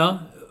andra. Ja,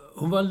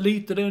 hon var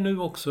lite det nu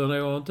också, när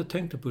jag inte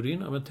tänkte på det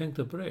innan, men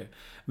tänkte på det.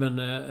 Men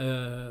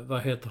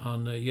vad heter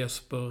han,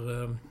 Jesper...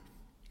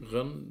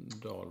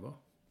 Röndahl, va?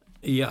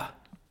 Ja,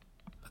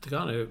 jag tycker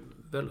han är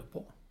väldigt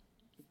bra.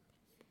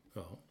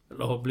 Ja.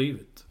 Eller har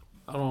blivit.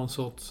 Han har en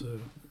sorts...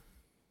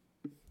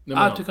 Nej,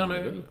 jag tycker han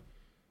är...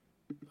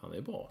 Han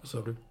är bra.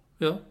 Sa du?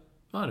 Ja,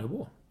 han är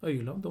bra. Jag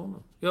gillar inte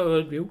honom.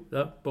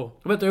 Bra.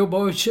 Jag har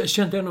bara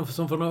känt honom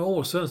som för några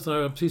år sedan när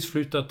jag precis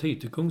flyttat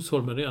hit till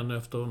Kungsholmen igen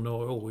efter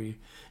några år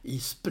i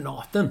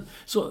spenaten.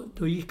 Så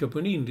då gick jag på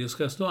en indisk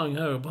restaurang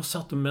här och bara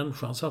satt en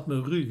människa. Han satt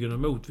med ryggen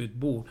emot vid ett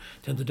bord.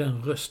 Tänkte,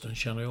 den rösten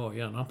känner jag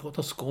igen. Han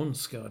pratar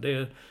skånska.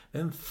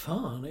 Vem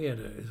fan är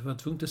det? Jag var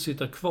tvungen att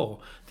sitta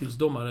kvar tills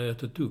de hade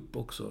ätit upp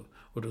också.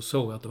 Och då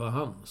såg jag att det var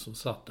han som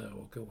satt där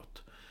och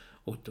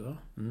åt det, va?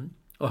 Mm.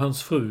 Och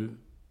hans fru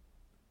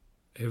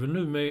är väl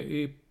nu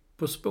med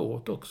På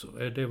spåret också.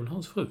 Det är väl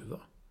hans fru, va?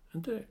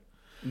 Inte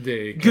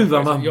det? Gud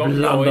vad man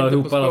blandar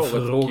ihop alla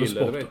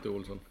frågesporter. Det vet du,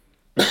 Olsson.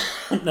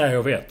 Nej,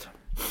 jag vet.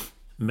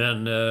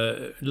 Men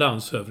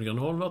landshövdingen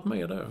har varit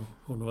med där.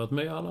 Hon har varit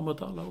med Alla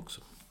mot alla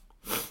också.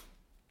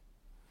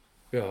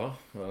 Ja,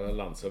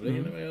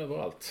 landshövdingen är med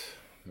överallt.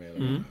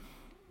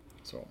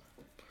 Så.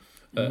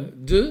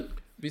 Du,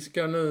 vi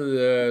ska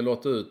nu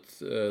låta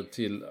ut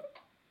till...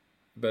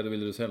 Vad vill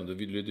du säga?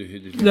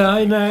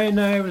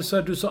 Nej.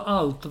 Du sa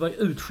allt var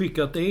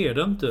utskickat. Det är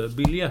det inte.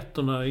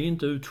 Biljetterna är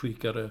inte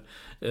utskickade.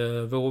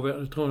 Jag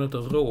tror han heter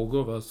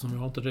Roger, va, som jag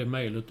har inte det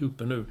mejlet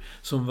uppe nu,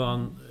 som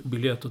vann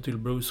biljetter till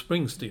Bruce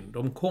Springsteen.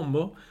 De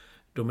kommer.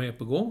 De är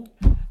på gång.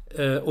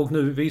 Och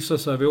nu visar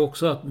sig vi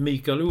också att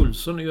Mikael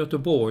Olsson i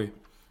Göteborg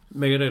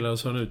meddelar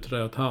sig nu till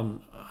det att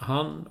han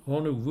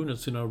har nog vunnit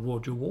sina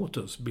Roger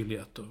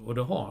Waters-biljetter. Och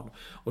det har han.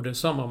 Och det är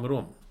samma med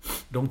dem.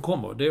 De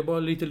kommer. Det är bara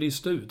lite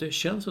lista ut. Det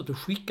känns att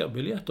skicka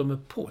biljetter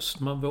med post.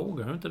 Man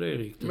vågar inte det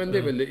riktigt. Men det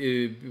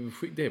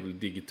är väl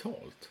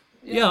digitalt?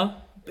 Ja,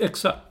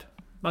 exakt.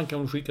 Man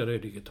kan skicka det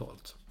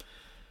digitalt.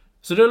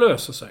 Så det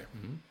löser sig.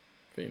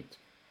 Fint.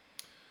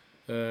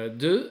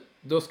 Du,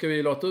 då ska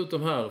vi låta ut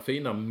de här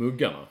fina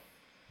muggarna.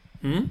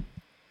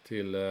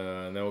 Till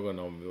någon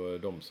av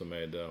dem som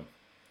är...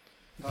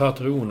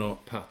 Patroner.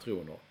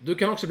 Du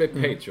kan också bli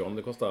Patreon.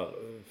 Det kostar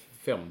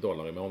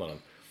 $5 i månaden.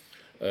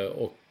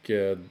 Och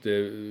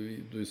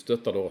du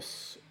stöttade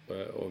oss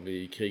och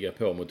vi krigar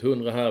på mot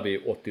 100 här. Vi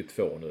är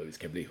 82 nu. Vi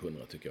ska bli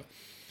 100 tycker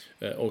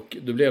jag. Och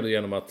då blir det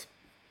genom att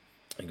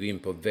gå in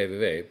på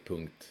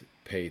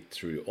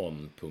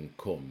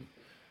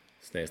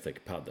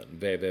www.patreon.com/padden.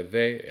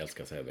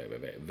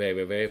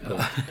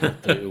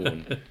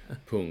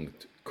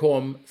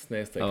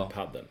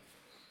 www.patreon.com/padden.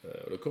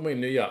 Och då kommer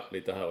in nya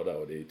lite här och där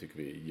och det tycker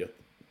vi är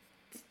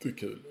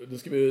jättekul. Nu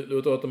ska vi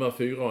låta åt de här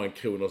 4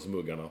 kronors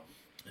muggarna.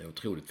 Det är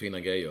otroligt fina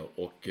grejer.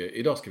 Och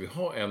idag ska vi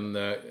ha en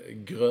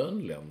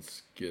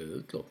grönländsk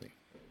utlottning.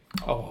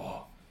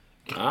 Ja,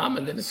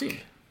 men den är fin.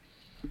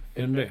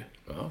 Är den det?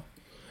 Ja.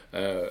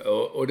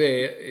 Och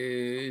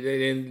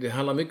det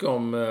handlar mycket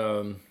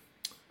om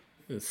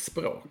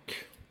språk.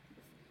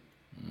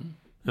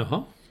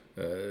 Jaha.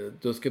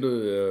 Då ska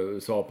du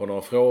svara på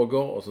några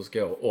frågor och så ska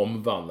jag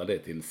omvandla det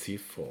till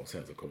siffror och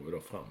sen så kommer vi då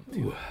fram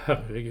till...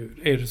 herregud.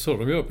 Är det så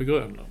de gör på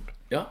Grönland?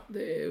 Ja,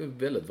 det är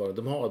väldigt vanligt.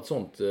 De har ett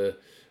sånt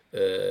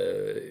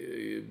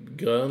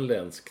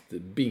grönländskt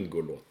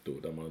bingolotto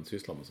där man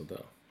sysslar med sånt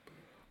där.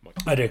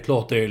 Ja, det är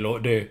klart det är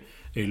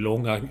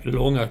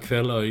långa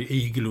kvällar i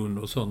iglun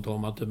och sånt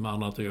om att det är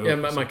annat att göra. Ja,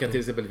 man kan till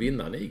exempel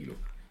vinna en iglo.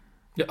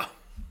 Ja.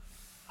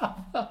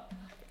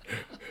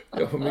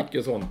 Jag har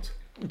mycket sånt.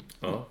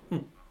 Ja.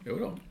 Jo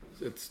då.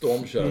 Ett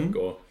stormkök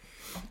och...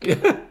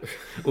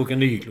 och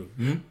en iglo.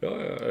 Ja,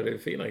 det är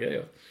fina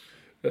grejer.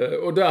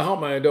 Och där har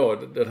man ju då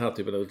den här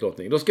typen av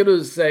utlottning. Då ska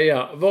du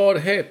säga, vad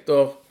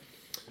heter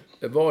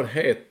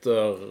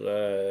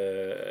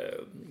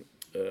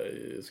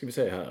ska vi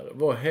säga här.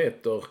 Vad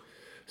heter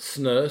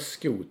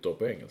snöskoter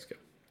på engelska?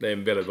 Det är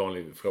en väldigt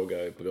vanlig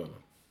fråga på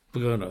Grönland. På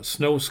Grönland.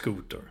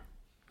 Snowscooter.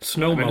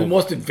 Men du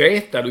måste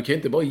veta, du kan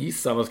inte bara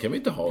gissa, annars kan vi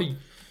inte ha.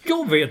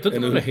 Jag vet inte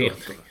vad det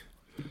heter.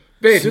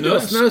 Vet du inte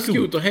vad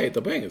snöskoter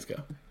heter på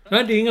engelska?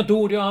 Nej, det är inget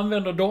ord jag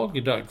använder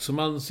dagligdags. Så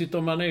man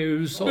är i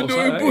USA. Men du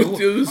har ju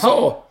bott i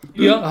USA.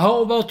 Ja,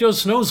 how about your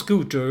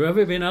snowscooter?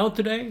 Have you been out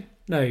today?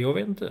 Nej, jag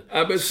vet inte.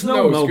 Ja, men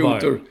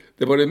snowscooter.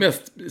 Det var det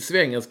mest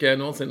svengelska jag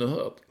någonsin har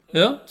hört.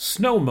 Ja,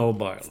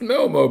 snowmobile.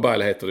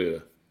 Snowmobile heter det ju.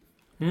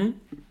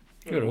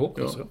 Ja, det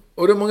hoppas jag.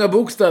 Och hur många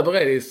bokstäver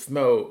är det i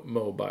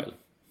snowmobile?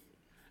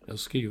 Jag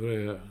skriver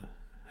det.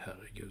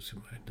 Herregud, så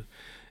inte.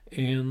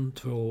 1,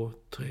 2,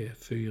 3,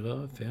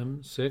 4,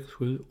 5, 6,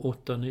 7,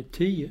 8, 9,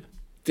 10.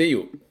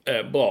 10.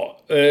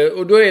 Bra.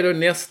 Och då är det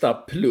nästa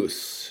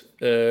plus.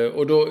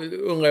 Och då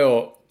undrar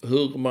jag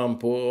hur man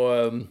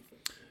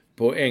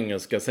på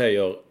engelska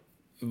säger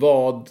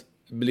vad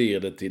blir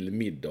det till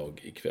middag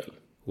ikväll?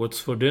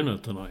 What's for dinner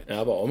tonight?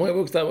 Ja, bra. Hur många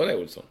bokstäver är det,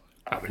 Olsson?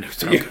 Ja, men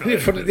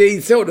Det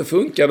är så det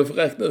funkar. Du får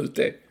räkna ut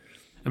det.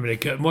 Ja, men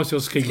det måste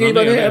jag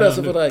skriva ner det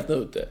så får du räkna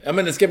ut det. Ja,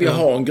 men ska vi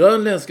ha en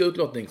grönländsk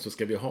utlottning så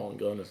ska vi ha en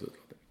grönländsk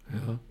utlottning.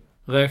 Ja.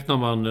 Räknar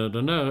man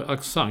den där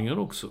accenten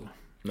också?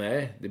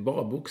 Nej, det är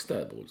bara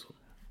bokstäver, Olsson.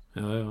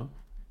 Ja.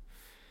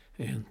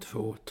 1,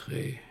 2,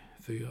 3,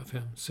 4,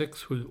 5,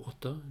 6, 7,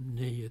 8,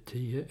 9,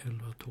 10,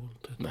 11, 12,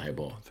 13, Nej,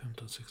 bra.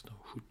 15, 16,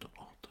 17,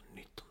 18,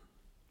 19,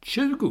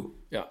 20.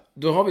 Ja,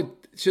 då har vi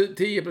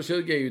 10 plus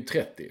 20 är ju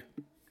 30.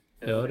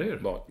 Ja, det är det.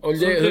 Bra. Och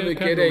hur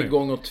mycket är det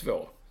gånger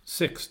 2?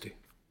 60.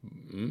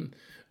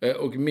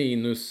 Och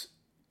minus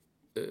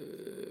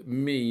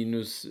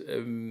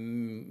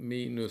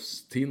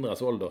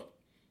Tindras ålder.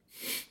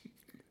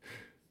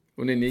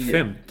 Hon är 9.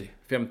 50.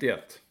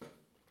 51.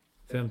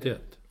 51.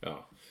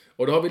 Ja.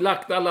 Och då har vi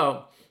lagt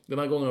alla, den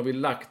här gången har vi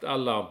lagt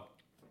alla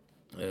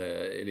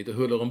lite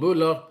huller om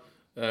buller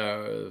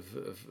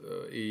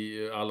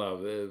i alla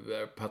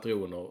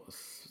patroner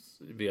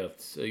via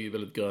ett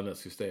väldigt gröna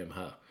system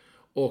här.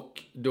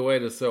 Och då är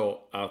det så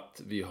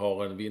att vi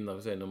har en vinnare,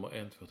 vi säger nummer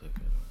 1, 2, 3, 4.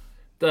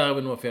 Där har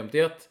vi nummer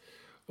 51.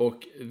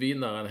 Och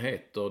vinnaren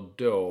heter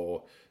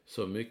då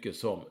så mycket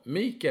som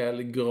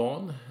Mikael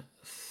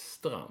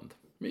Granstrand.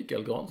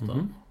 Mikael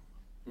Granstrand.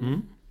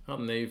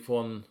 Han är ju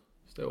från...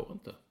 Står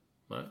inte.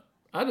 Nej.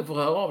 Du får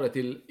höra av dig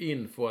till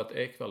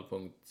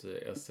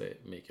info@ekvall.se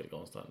Mikael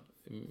Granstrand.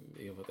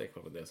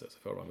 info@ekvall.se så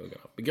får du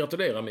muggarna.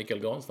 Gratulerar Mikael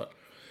Granstrand.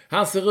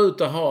 Han ser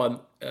ut att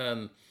ha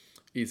en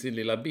i sin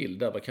lilla bild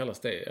där, vad kallas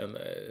det? En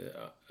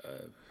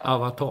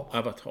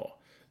avatar.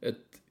 Ett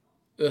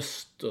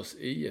Östers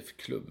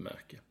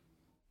IF-klubbmärke.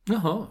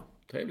 Jaha.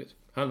 Trevligt.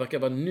 Han verkar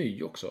vara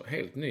ny också.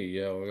 Helt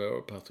ny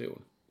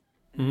patron.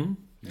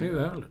 Det är ju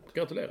härligt.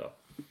 Gratulerar.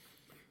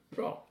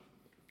 Bra.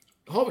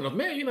 Har vi något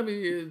mer innan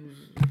vi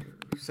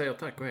säger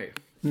tack och hej?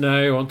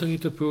 Nej, jag har inte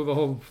riktigt på vad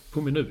har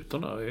på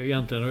minuterna.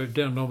 Egentligen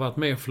den har varit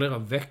med flera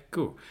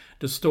veckor.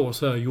 Det står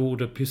så här,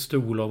 gjorde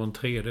pistol av en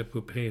 3D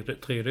på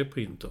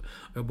 3D-printer.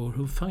 Jag bara,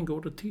 hur fan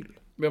går det till?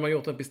 Vem har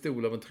gjort en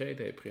pistol av en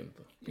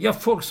 3D-printer? Ja,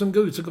 folk som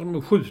går ut så går de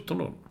och skjuter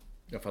någon.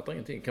 Jag fattar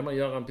ingenting. Kan man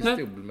göra en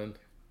pistol men...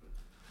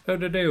 Ja,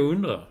 det är det jag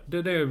undrar. Det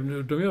är det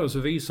de gör så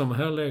visar man,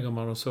 här lägger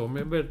man och så.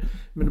 Men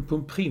på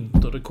en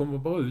printer, det kommer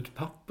bara ut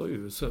papper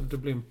ju. Så det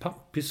blir en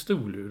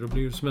pistol ju. Det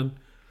blir ju som en...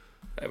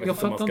 Jag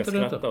fattar inte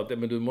detta.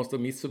 Men du måste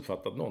ha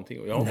missuppfattat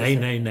någonting. Nej.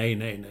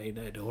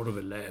 Det har du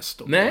väl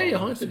läst om? Nej, jag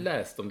har inte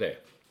läst om det.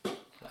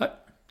 Nej,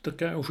 då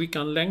kan jag skicka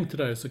en länk till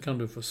dig så kan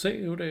du få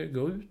se hur det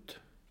går ut.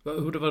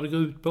 Vad det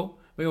går ut på.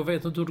 Men jag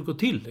vet inte hur det går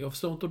till. Jag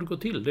förstår inte hur det går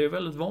till. Det är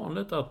väldigt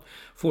vanligt att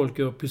folk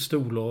gör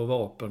pistoler och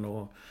vapen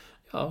och...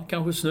 Ja,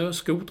 kanske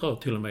snöskotrar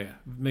till och med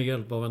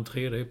hjälp av en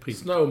 3D-print.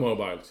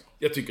 Snowmobiles.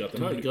 Jag tycker att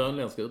den här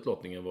grönländska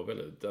utlottningen var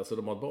väldigt... Alltså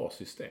de har ett bra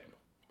system.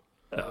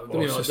 Ja,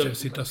 bra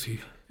system.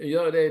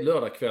 Gör det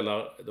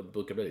lördagskvällar. De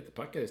brukar bli lite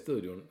packade i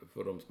studion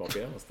för de smakar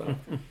gärna starkt.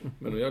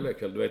 Men de gör det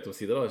kväll, du vet, de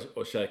sitter där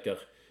och käkar...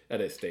 Ja,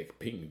 det är stekt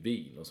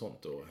pingvin och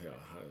sånt. Och,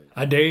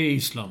 ja, det är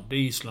Island.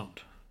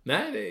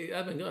 Nej, det är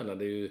även Grönland.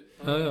 Det är ju...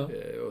 Ja.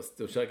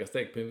 Och käkar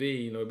stekt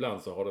pingvin och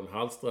ibland så har de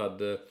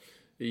halstrad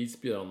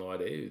isbjörn och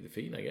det är ju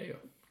fina grejer.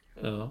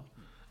 Ja.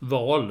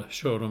 Val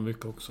kör de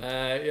mycket också.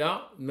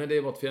 Ja, men det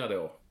är vårt 4:e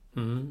år.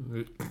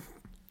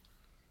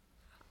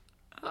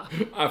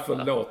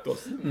 Förlåt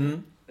oss.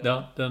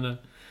 Ja, den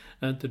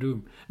är inte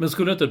dum. Men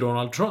skulle inte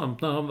Donald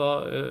Trump, när han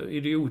var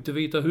idiot i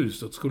Vita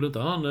huset, skulle inte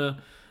han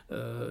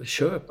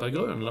köpa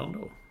Grönland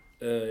då?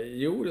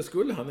 Jo, det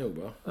skulle han nog,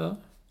 va? Ja.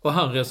 Och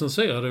han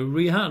recenserade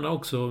Rihanna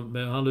också,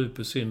 men han la ut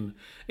på sin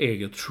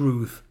eget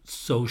Truth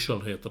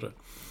Social heter det.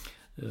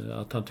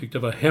 Att han tyckte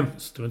det var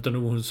hemskt. Det var inte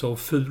nog hon sa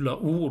fula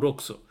ord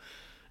också.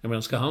 Jag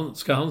menar,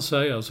 ska han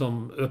säga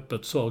som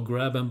öppet sa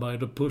grab him by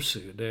the pussy?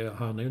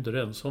 Han är ju inte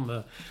den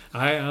som...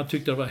 nej, han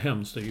tyckte det var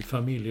hemskt i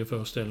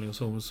familjeföreställningen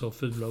som hon sa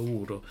fula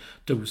ord och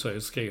tog sig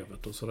i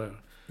skrevet och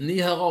sådär.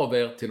 Ni hör av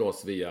er till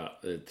oss via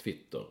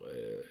Twitter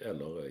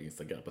eller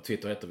Instagram. På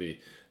Twitter heter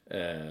vi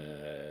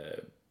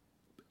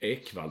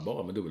Ekvall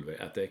bara med W,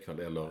 Ekvall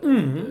eller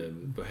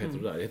vad heter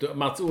det där? Det heter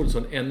Mats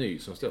Olsson NY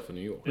som står för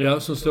New York. Ja,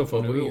 som står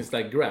för New York. På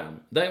Instagram,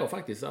 där jag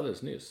faktiskt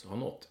alldeles nyss har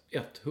nått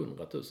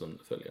 100 000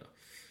 följare.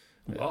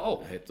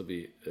 Wow. Heter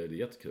vi, det är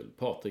jättekul.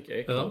 Patrik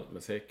Ekvall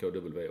med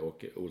CKW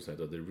och Olsson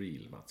heter The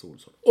Real Mats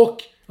Olsson. Och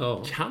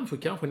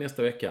kanske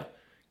nästa vecka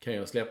kan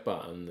jag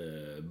släppa en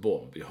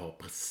bomb. Jag har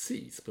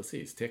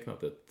precis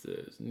tecknat ett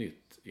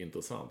nytt,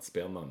 intressant,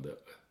 spännande,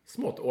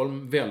 smått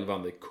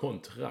omvälvande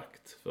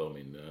kontrakt för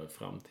min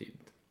framtid.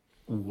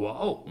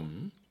 Wow!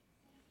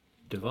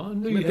 Det var en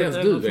inte nyhet ens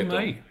du även för vet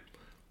mig.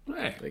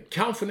 Nej.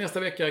 Kanske nästa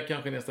vecka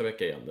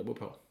igen. Det beror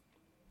på.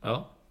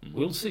 Ja,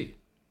 we'll see.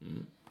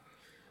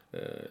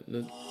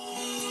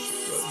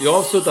 Jag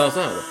avslutar så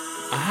här då.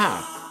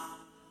 Aha!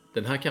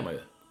 Den här kan man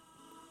ju.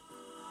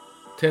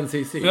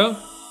 10cc. Ja.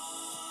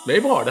 Det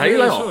är bra, det här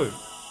gillar jag. Så.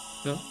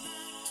 Ja.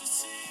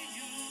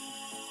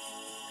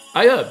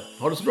 Adjö,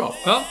 ha det så bra.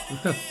 Ja,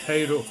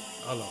 hej då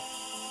alla.